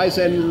 eyes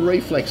and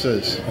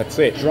reflexes. That's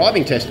it.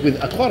 Driving test with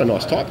quite a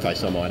nice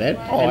typeface, I might add.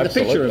 Oh, and the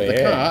picture of absolutely, the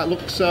yeah. car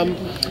looks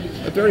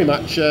very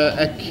much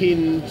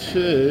akin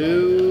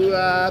to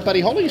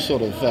Buddy Holly's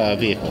sort of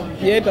vehicle.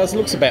 Yeah, it does.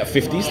 Looks about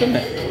 50s, doesn't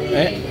it?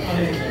 Yeah.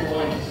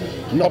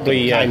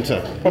 Probably,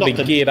 probably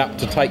geared up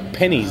to take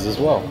pennies as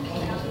well.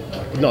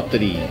 Not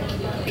that he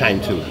came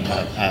to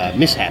a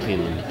mishap in...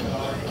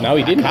 No,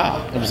 he didn't.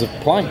 car. It was a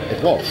plane.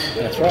 It was.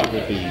 That's right.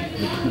 With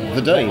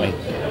the Dean.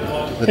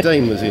 The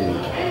Dean was in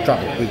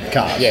trouble with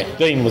cars. Yeah,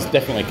 Dean was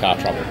definitely car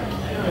trouble.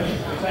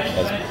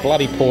 Those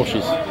bloody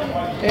Porsches.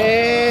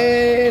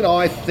 And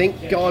I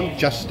think I'm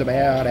just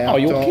about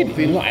out you're of kidding.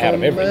 You're not out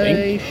of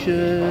everything.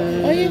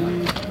 information. Are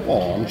you?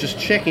 Oh, I'm just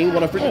checking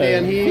what I've written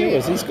down here.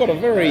 Viewers, he's got a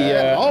very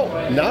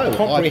No.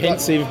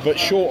 comprehensive but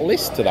short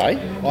list today.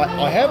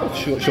 I have a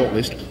short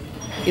list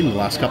in the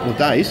last couple of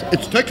days.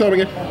 It's tech time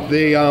again.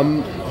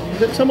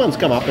 Someone's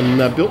come up and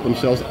built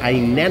themselves a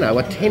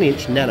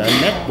 10-inch Nano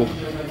MacBook.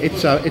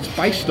 It's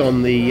based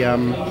on the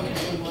Atom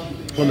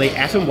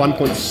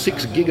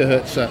 1.6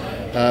 gigahertz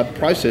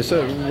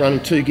processor,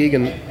 running 2 gig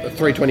and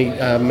 320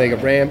 meg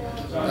of RAM,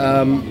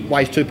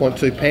 weighs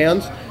 2.2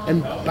 pounds,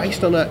 and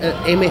based on an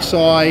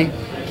MSI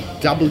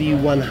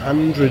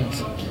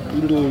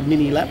W100 little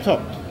mini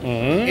laptop.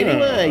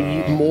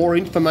 Anyway, more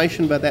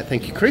information about that.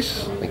 Thank you,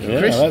 Chris. Thank you,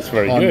 Chris. That's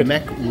very on good.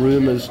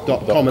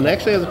 macrumours.com. And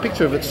actually, there's a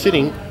picture of it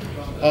sitting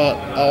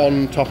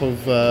on top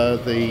of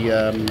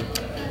the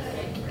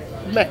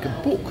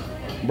MacBook.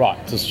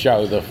 Right, to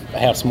show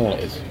how small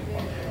it is.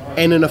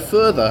 And in a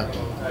further,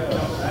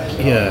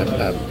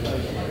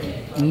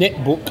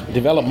 Netbook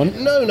development.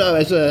 no,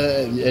 as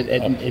a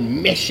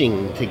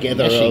meshing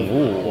together,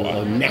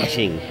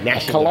 gnashing,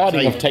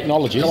 Colliding of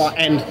technologies.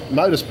 and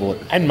motorsport.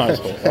 And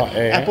motorsport, right.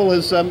 Yeah. Apple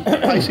is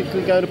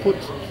basically going to put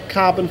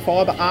carbon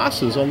fibre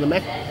arses on the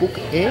MacBook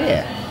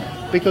Air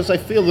because they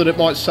feel that it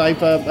might save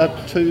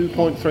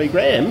 2.3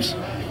 grams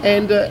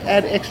and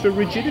add extra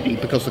rigidity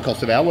because the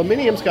cost of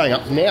aluminium's going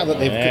up now that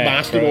they've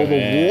mastered all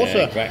the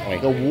water,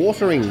 the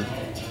watering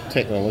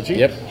technology.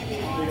 Yep.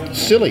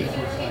 Silly.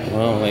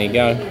 Well, there you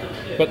go.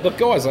 But the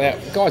guys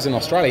in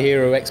Australia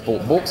here who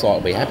export bauxite will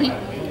be happy.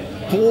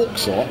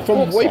 Bauxite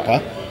from Bauxite.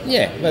 Weipa.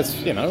 Yeah, that's,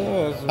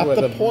 Up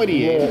the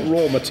pointy end.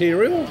 raw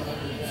material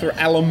for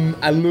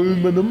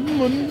aluminum,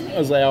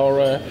 as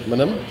our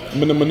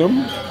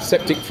minimum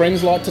septic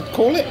friends like to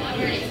call it.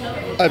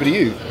 Over to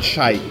you,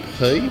 Che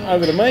P.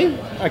 Over to me.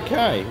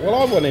 Okay. Well,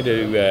 I wanted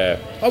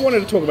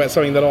to talk about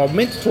something that I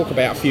meant to talk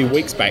about a few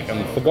weeks back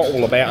and forgot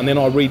all about, and then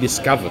I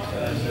rediscovered.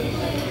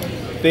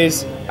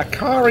 There's a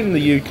car in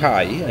the UK,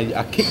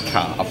 a kit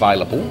car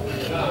available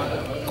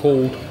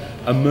called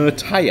a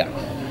Murtaya.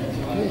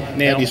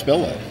 Now, How do you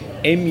spell that?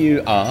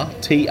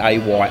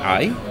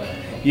 Murtaya.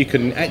 You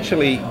can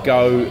actually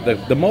go.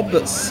 The mod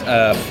that's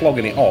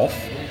flogging it off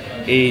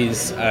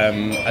is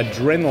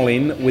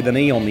Adrenaline with an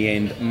E on the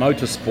end,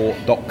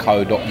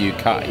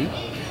 motorsport.co.uk.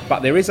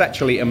 But there is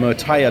actually a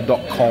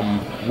Murtaya.com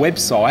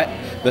website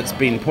that's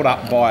been put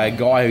up by a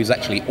guy who's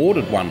actually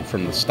ordered one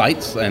from the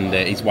States, and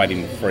he's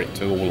waiting for it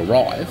to all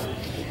arrive.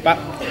 But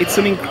it's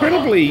an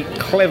incredibly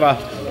clever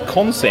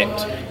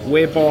concept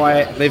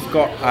whereby they've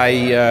got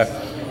a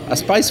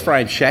space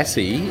frame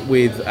chassis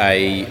with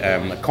a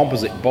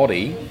composite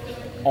body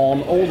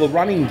on all the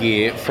running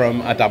gear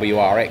from a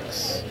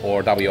WRX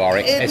or a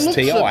WRX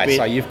STI.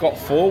 So you've got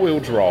four-wheel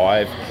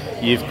drive,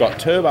 you've got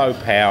turbo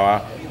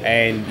power,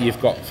 and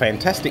you've got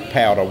fantastic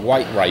power to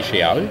weight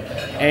ratio,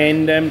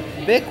 and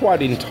they're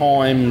quoting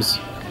times,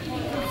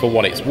 for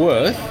what it's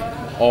worth,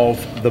 of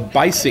the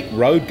basic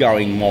road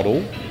going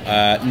model,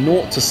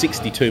 0 to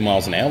 62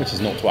 miles an hour, which is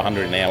 0 to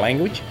 100 in our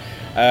language,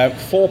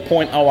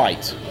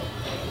 4.08.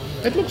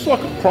 It looks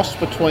like a cross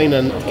between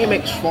an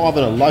MX-5 and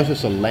a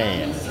Lotus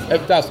Elan.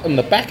 It does, and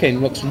the back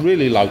end looks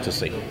really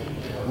Lotusy.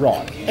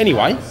 Right.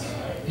 Anyway,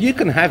 you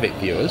can have it,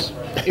 viewers.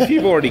 If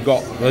you've already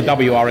got the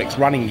WRX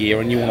running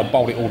gear and you want to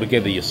bolt it all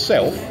together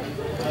yourself,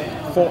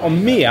 for a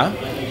mere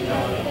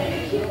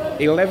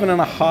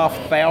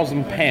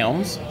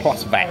 £11,500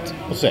 plus VAT.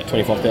 What's that,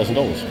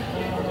 $25,000?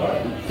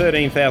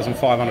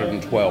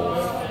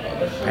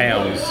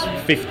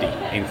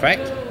 £13,512.50, in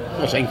fact,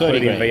 What's that,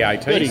 including 30 grand?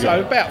 VAT. 30 So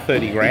grand. about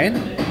 30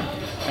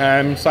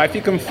 grand. So if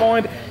you can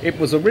find, it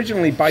was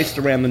originally based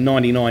around the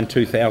 99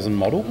 2000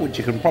 model, which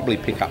you can probably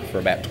pick up for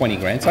about 20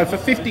 grand. So for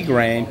 50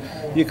 grand,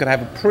 you could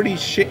have a pretty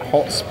shit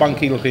hot,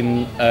 spunky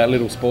looking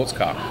little sports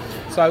car.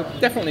 So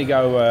definitely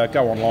go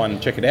online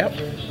and check it out.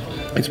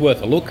 It's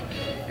worth a look.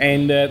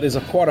 And there's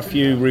quite a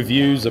few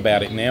reviews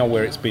about it now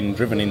where it's been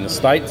driven in the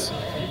States.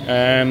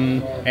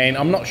 And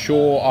I'm not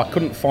sure, I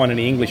couldn't find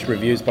any English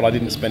reviews, but I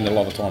didn't spend a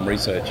lot of time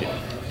researching.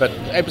 But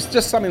it was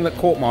just something that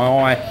caught my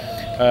eye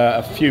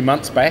a few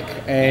months back,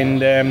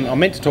 and I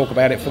meant to talk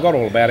about it, forgot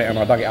all about it, and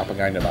I dug it up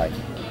again today.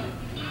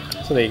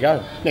 So there you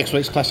go. Next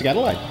week's Classic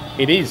Adelaide.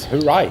 It is,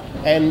 hooray.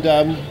 And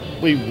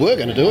we were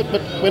going to do it,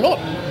 but we're not.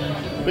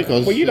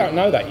 Because... Well, you don't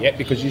know that yet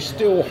because you're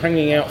still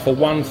hanging out for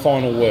one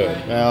final word.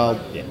 Well,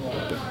 yeah.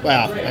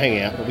 Well,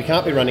 hanging out. But we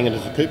can't be running it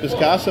as a Cooper's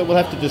car, so we'll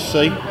have to just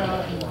see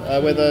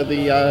whether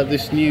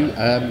this new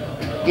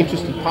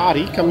interested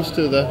party comes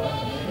to the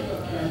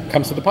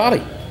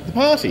party. The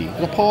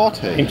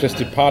party.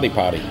 Interested party.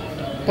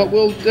 But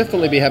we'll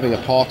definitely be having a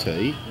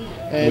party,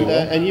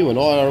 and you and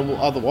I are,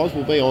 otherwise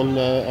will be on.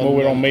 Well,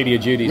 we're on media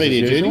duties.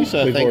 Media as usual. duties.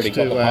 So We've thanks already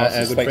got to the our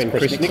passes. good Thanks, friend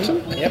Chris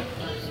Nixon. Yep.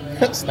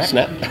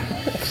 Snap.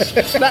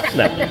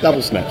 Snap.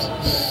 Double snaps.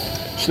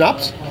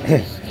 Schnaps.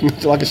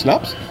 Would you like a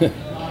schnaps?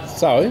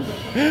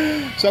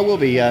 So we'll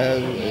be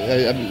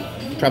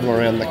travelling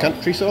around the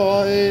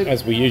countryside,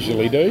 as we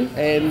usually do,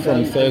 and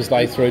from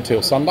Thursday through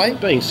till Sunday.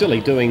 Being silly,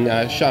 doing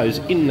shows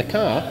in the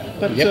car.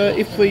 But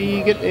if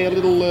we get our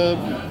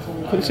little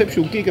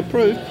conceptual gig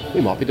approved,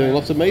 we might be doing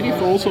lots of media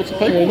for all sorts of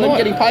people and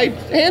getting paid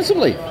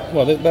handsomely.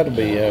 Well, that'll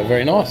be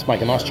very nice.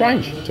 Make a nice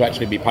change to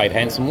actually be paid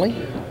handsomely.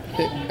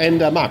 And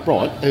Mark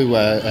Bryant, who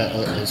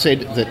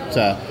said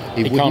that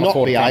he would can't not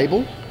afford be to come.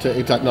 able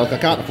to. No, I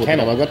can't afford to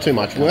come. I've got too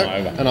much work.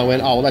 And I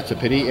went, oh, well, that's a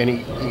pity. And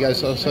he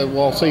goes, well,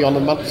 I'll see you on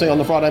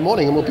the Friday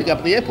morning, and we'll pick you up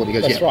at the airport. He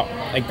goes, That's right.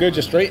 At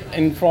Gurja Street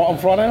on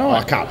Friday night.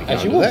 I can't be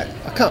going to that.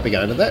 I can't be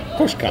going to that. Of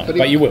course you can't,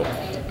 but you will.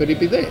 But he'd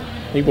be there.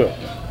 He will.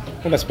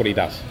 Well, that's what he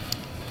does.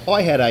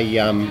 I had a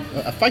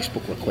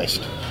Facebook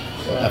request,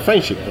 a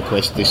friendship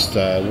request this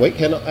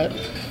week, and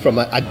from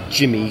a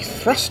Jimmy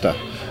Thruster,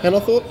 and I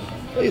thought,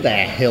 who the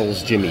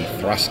hell's Jimmy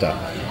Thruster?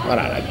 I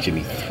don't know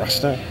Jimmy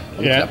Thruster. I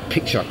looked at a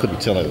picture, I couldn't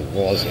tell who it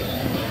was.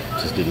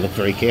 Just didn't look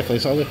very carefully.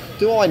 So I went,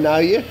 do I know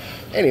you?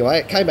 Anyway,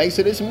 it came back and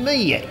said, it's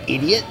me, you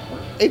idiot.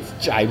 It's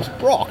James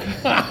Brock.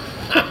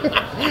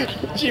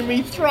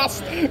 Jimmy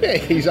Thrust. Yeah,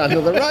 he's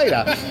under the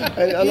radar.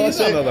 And He's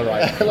under the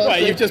radar.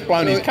 Well, you've just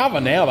blown his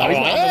cover now, though. He's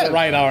not under the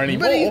radar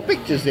anymore. But his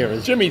picture's there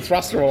as Jimmy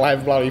Thruster will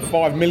have bloody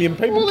 5 million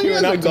people Well, he queuing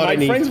up hasn't to got make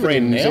any friends with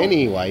him friends now.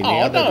 anyway now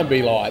Oh, that- don't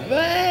be like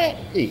that.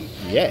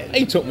 Yeah.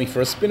 He took me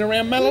for a spin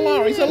around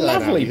Malala. He's a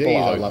lovely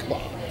bloke.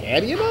 How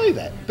do you know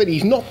that? But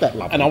he's not that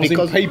lovely. And I was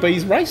because, in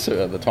PB's racer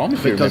at the time,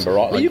 if you remember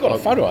right. Well, you got a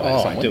photo of that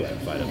I somewhere. do have a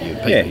photo of you in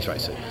Yeah. PB's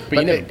racer. But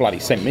you never bloody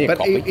sent me a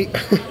copy.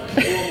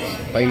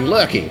 Been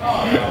lurking.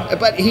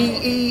 But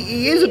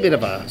he is a bit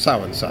of a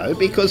so-and-so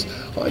because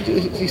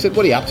he said,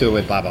 what are you up to? I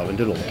went, Bubba, and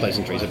did all the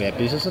pleasantries about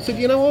business. I said,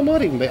 I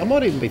might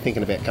even be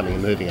thinking about coming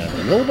and moving over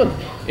to Melbourne.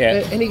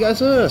 Yeah. And he goes,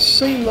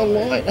 seen the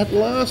light at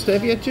last,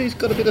 have you? Geez,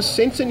 got a bit of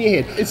sense in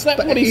your head. Is that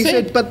what he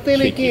said? But then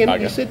Cheeky again,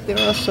 bugger. he said, there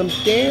are some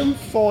damn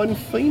fine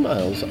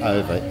females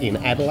over in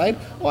Adelaide.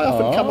 I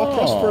often come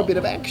across for a bit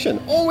of action.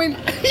 I went,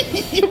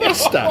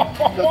 Thruster.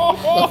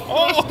 The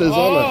Thruster's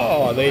on it.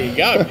 Oh, there you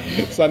go.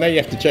 So now you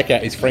have to check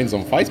out his friends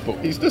on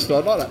Facebook. He's just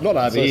not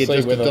over So here see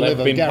just to whether they've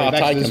deliver been Gary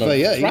Baxter's partaking of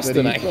VE. but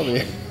Thruster, he's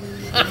probably-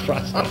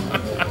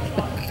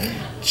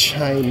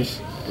 James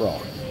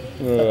Brock.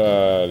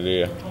 Oh,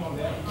 dear.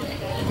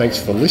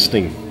 Thanks for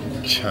listening,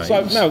 James.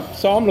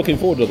 So I'm looking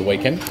forward to the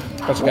weekend.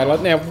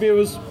 Now,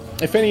 viewers,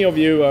 if any of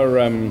you are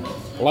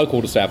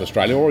local to South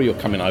Australia or you're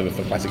coming over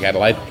for Classic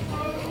Adelaide,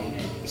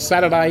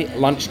 Saturday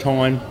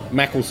lunchtime,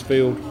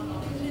 Macclesfield,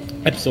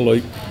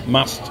 absolute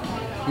must.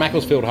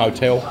 Macclesfield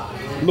Hotel.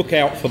 Look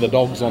out for the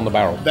dogs on the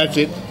barrel. That's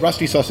it.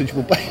 Rusty Sausage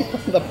will be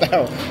on the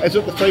barrel. Is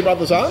it the Three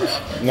Brothers Arms?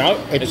 No,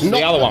 it's not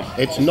the other one.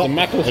 It's not the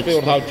Macclesfield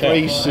it's the Hotel.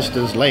 Three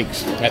Sisters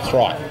Legs. That's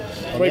right.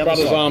 Three the other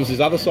Brothers side. Arms is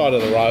the other side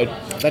of the road.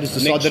 That is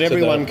the next side that to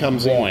everyone the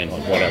comes wine,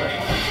 in. whatever.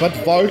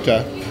 But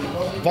Walter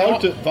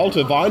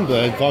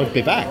Weinberg won't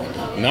be back.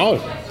 No,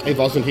 He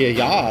wasn't here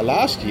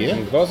last year.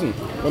 it wasn't.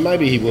 Well,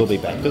 maybe he will be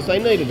back because they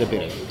needed a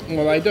bit of.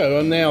 Well, they do,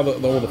 and now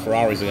that all the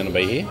Ferraris are going to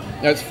be here.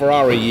 Now, it's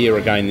Ferrari year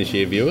again this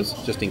year, viewers,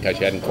 just in case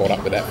you hadn't caught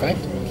up with that fact.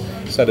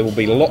 So there will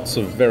be lots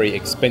of very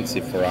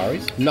expensive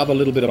Ferraris. Another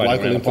little bit of Floating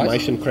local around the place.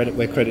 information, credit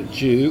where credit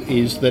due,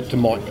 is that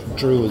Mike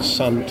Drewer's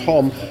son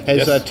Tom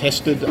has Yes.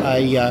 tested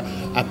a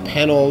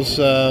Panos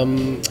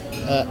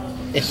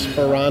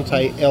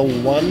Esperante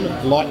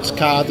L1 lights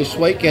car this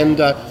week, and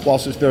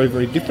whilst it's very,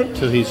 very different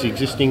to his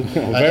existing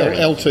Very.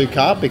 L2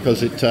 car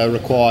because it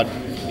required,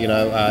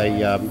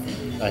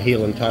 a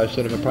heel and toe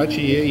sort of approach,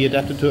 he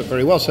adapted to it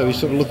very well. So he's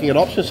sort of looking at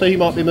options. So he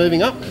might be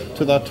moving up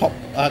to the top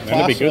be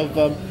class good.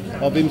 of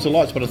IMSA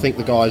lights. But I think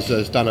the guys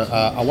has done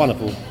a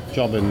wonderful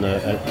job in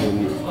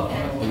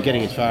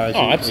getting as far as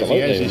Oh, he absolutely,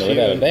 has this without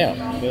year. a doubt.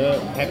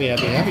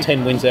 Happy.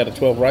 10 wins out of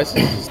 12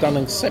 races. He's done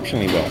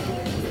exceptionally well.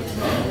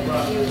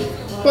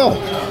 Well,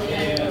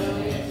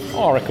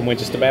 I reckon we're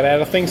just about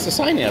out of things to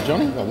say now,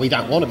 Johnny. we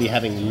don't want to be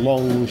having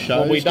long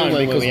shows. Well, we do don't,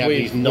 when because we have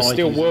these we're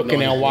still 90s,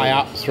 working our 90s. way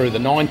up through the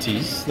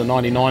 90s, the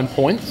 99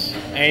 points,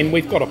 and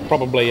we've got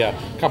probably a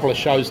couple of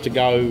shows to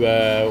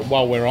go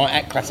while we're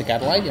at Classic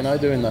Adelaide,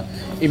 doing the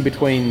in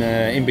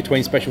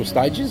between special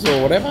stages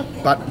or whatever.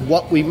 But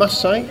what we must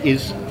say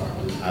is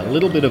a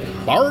little bit of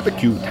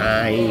barbecue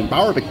time,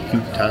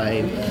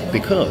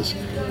 because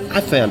I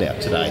found out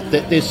today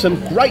that there's some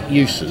great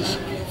uses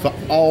for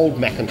old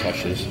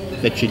Macintoshes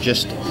that you're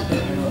just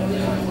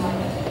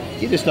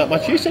not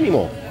much use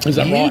anymore. Is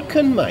that you right?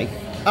 can make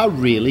a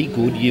really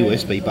good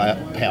USB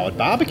powered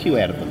barbecue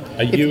out of them.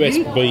 A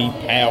USB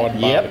powered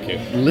barbecue.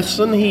 Yep.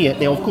 Listen here.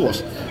 Now, of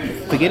course,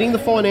 forgetting the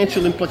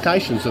financial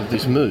implications of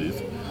this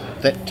move,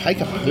 that take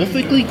a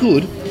perfectly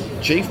good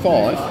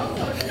G5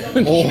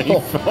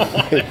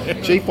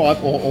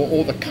 G5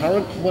 or the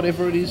current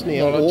whatever it is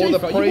now, Well, or G5,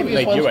 the you previous wouldn't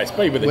need ones.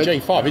 USB with a We're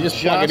G5. You just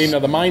plug it into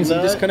the mains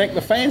and disconnect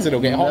the fans. It'll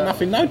get hot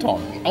enough in no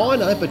time. I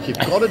know, but you've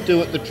got to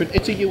do it.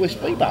 It's a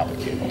USB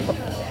barbecue,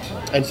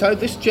 and so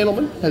this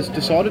gentleman has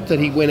decided that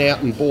he went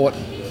out and bought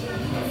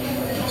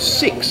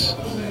 6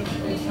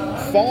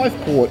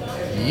 5-port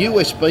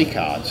USB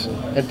cards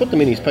and put them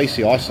in his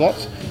PCI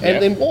slots,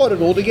 and then wired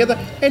it all together,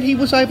 and he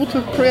was able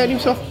to create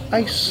himself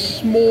a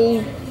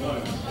small,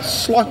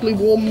 slightly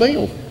warm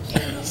meal.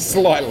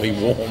 Slightly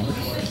warm.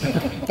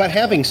 But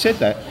having said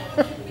that,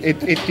 it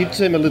did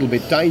seem a little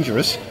bit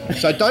dangerous,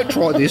 so don't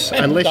try this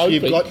unless Don't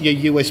you've be. got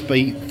your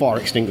USB fire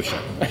extinguisher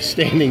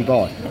standing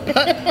by.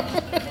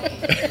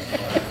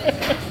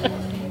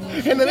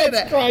 And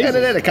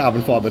it had a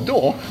carbon fibre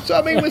door, so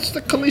I mean it's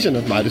the collision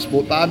of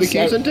motorsport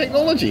barbecues So- and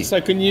technology. So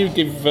can you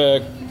give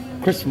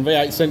Chris from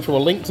V8 Central a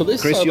link to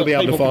this? Chris, so you'll that be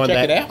able to people can find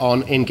check that it out?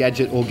 on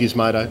Engadget or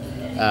Gizmodo.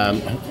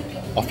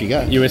 Off you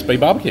go. USB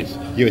barbecues.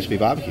 USB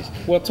barbecues.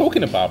 Well,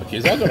 talking of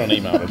barbecues, I got an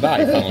email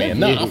today, funnily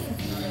enough,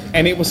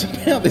 and it was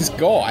about this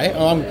guy.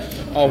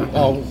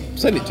 I'll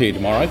send it to you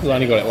tomorrow because I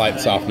only got it late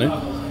this afternoon.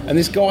 And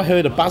this guy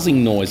heard a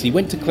buzzing noise. He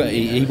went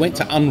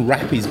to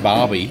unwrap his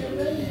Barbie,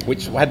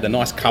 which had the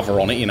nice cover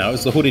on it. It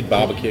was the hooded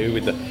barbecue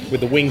with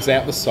the wings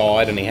out the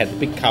side, and he had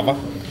the big cover.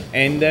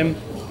 And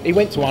he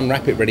went to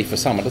unwrap it ready for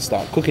summer to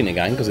start cooking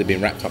again because it'd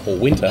been wrapped up all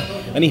winter.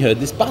 And he heard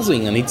this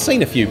buzzing, and he'd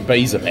seen a few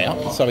bees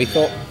about. So he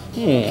thought,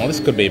 this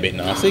could be a bit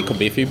nasty. Could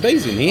be a few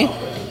bees in here.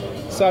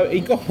 So he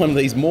got one of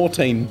these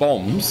Mortein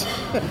bombs,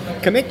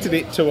 connected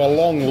it to a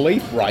long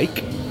leaf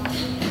rake,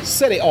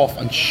 set it off,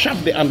 and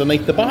shoved it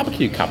underneath the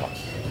barbecue cover.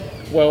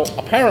 Well,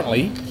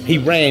 apparently he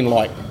ran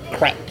like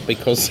crap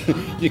because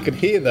you could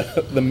hear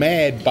the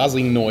mad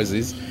buzzing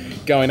noises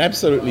going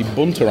absolutely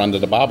bunter under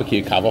the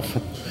barbecue cover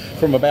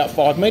from about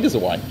 5 metres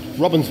away.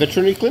 Robbins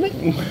Veterinary Clinic?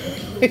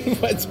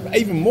 It's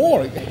even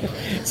more.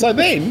 So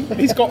then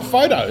he's got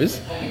photos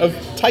of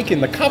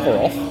taking the cover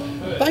off.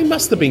 They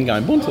must have been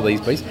going bunter, these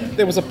bees.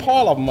 There was a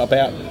pile of them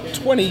about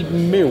 20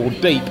 mil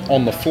deep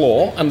on the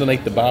floor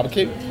underneath the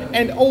barbecue,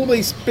 and all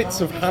these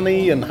bits of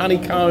honey and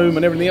honeycomb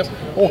and everything else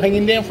all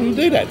hanging down from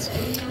the doodads.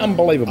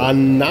 Unbelievable. A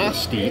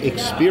nasty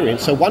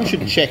experience. So one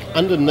should check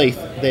underneath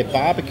their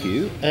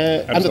barbecue,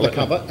 under the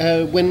cover,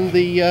 when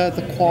the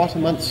quieter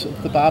months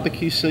of the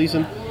barbecue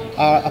season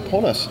are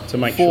upon us. to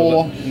make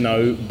sure that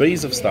no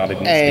bees have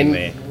started nesting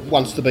there.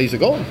 Once the bees are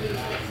gone,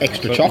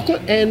 extra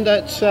chocolate and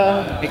it's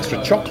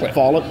Extra chocolate.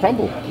 violet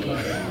crumble.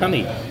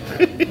 Honey.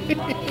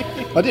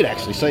 I did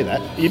actually see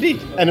that. You did.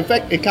 And in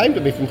fact, it came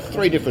to me from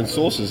 3 different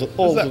sources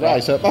all Is that today,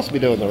 right? so it must be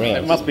doing the rounds.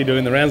 It must be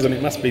doing the rounds, and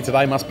it must be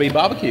today must be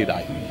barbecue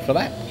day for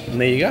that. And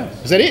there you go.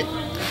 Is that it?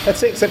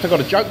 That's it, except I've got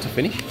a joke to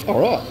finish.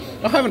 All right.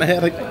 I haven't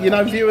heard it.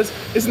 Viewers,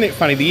 isn't it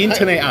funny? The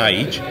internet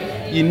age,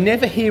 you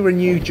never hear a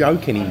new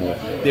joke anymore.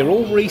 They're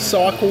all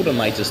recycled and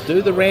they just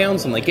do the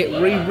rounds and they get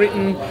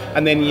rewritten,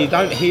 and then you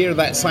don't hear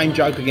that same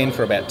joke again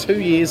for about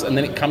 2 years, and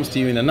then it comes to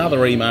you in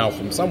another email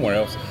from somewhere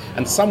else,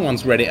 and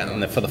someone's read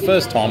it for the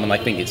first time and they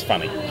think it's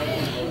funny.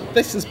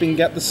 This has been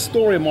the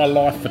story of my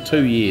life for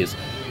 2 years.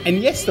 And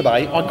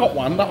yesterday I got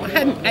one that I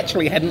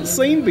hadn't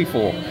seen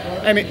before,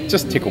 and it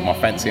just tickled my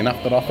fancy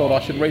enough that I thought I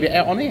should read it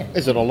out on air.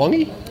 Is it a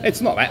longie? It's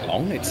not that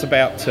long. It's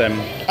about.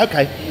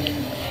 Okay.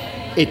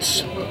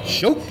 It's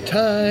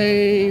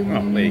showtime.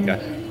 Oh, there you go.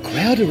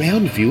 Crowd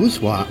around, viewers,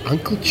 while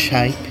Uncle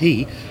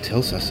JP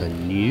tells us a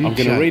new I'm going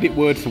to joke. read it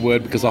word for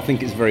word because I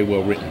think it's very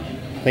well written.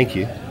 Thank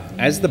you.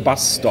 As the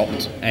bus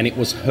stopped and it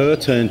was her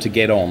turn to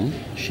get on,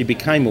 she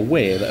became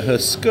aware that her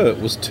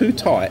skirt was too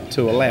tight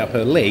to allow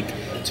her leg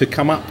to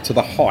come up to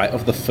the height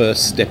of the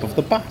first step of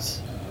the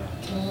bus.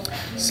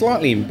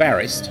 Slightly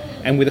embarrassed,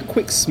 and with a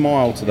quick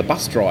smile to the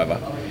bus driver,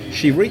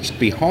 she reached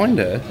behind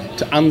her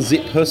to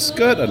unzip her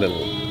skirt a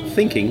little,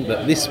 thinking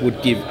that this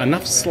would give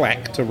enough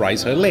slack to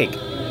raise her leg.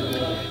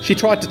 She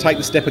tried to take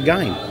the step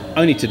again,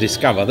 only to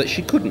discover that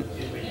she couldn't.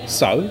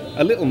 So,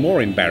 a little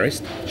more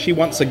embarrassed, she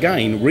once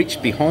again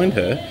reached behind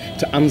her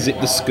to unzip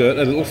the skirt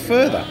a little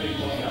further,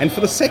 and for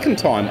the second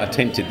time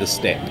attempted the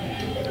step.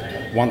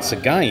 Once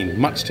again,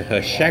 much to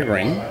her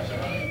chagrin,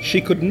 she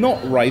could not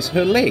raise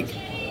her leg.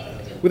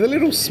 With a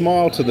little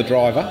smile to the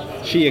driver,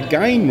 she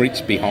again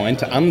reached behind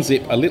to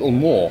unzip a little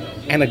more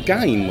and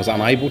again was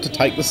unable to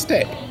take the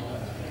step.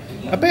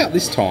 About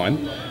this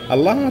time, a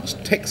large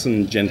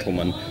Texan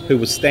gentleman who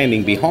was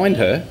standing behind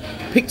her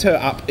picked her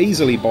up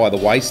easily by the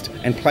waist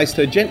and placed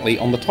her gently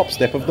on the top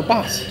step of the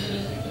bus.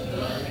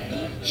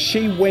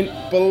 She went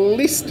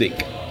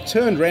ballistic,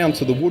 turned round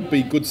to the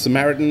would-be Good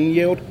Samaritan and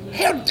yelled,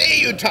 "How dare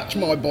you touch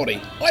my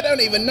body? I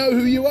don't even know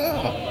who you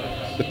are."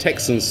 The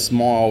Texan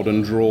smiled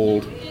and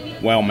drawled,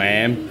 "Well,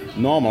 ma'am,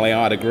 normally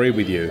I'd agree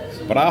with you,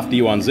 but after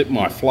you unzipped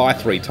my fly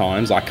 3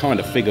 times, I kind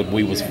of figured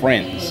we was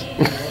friends."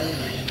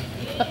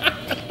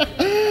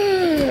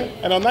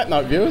 And on that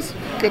note, viewers,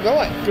 good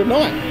night. Good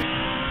night.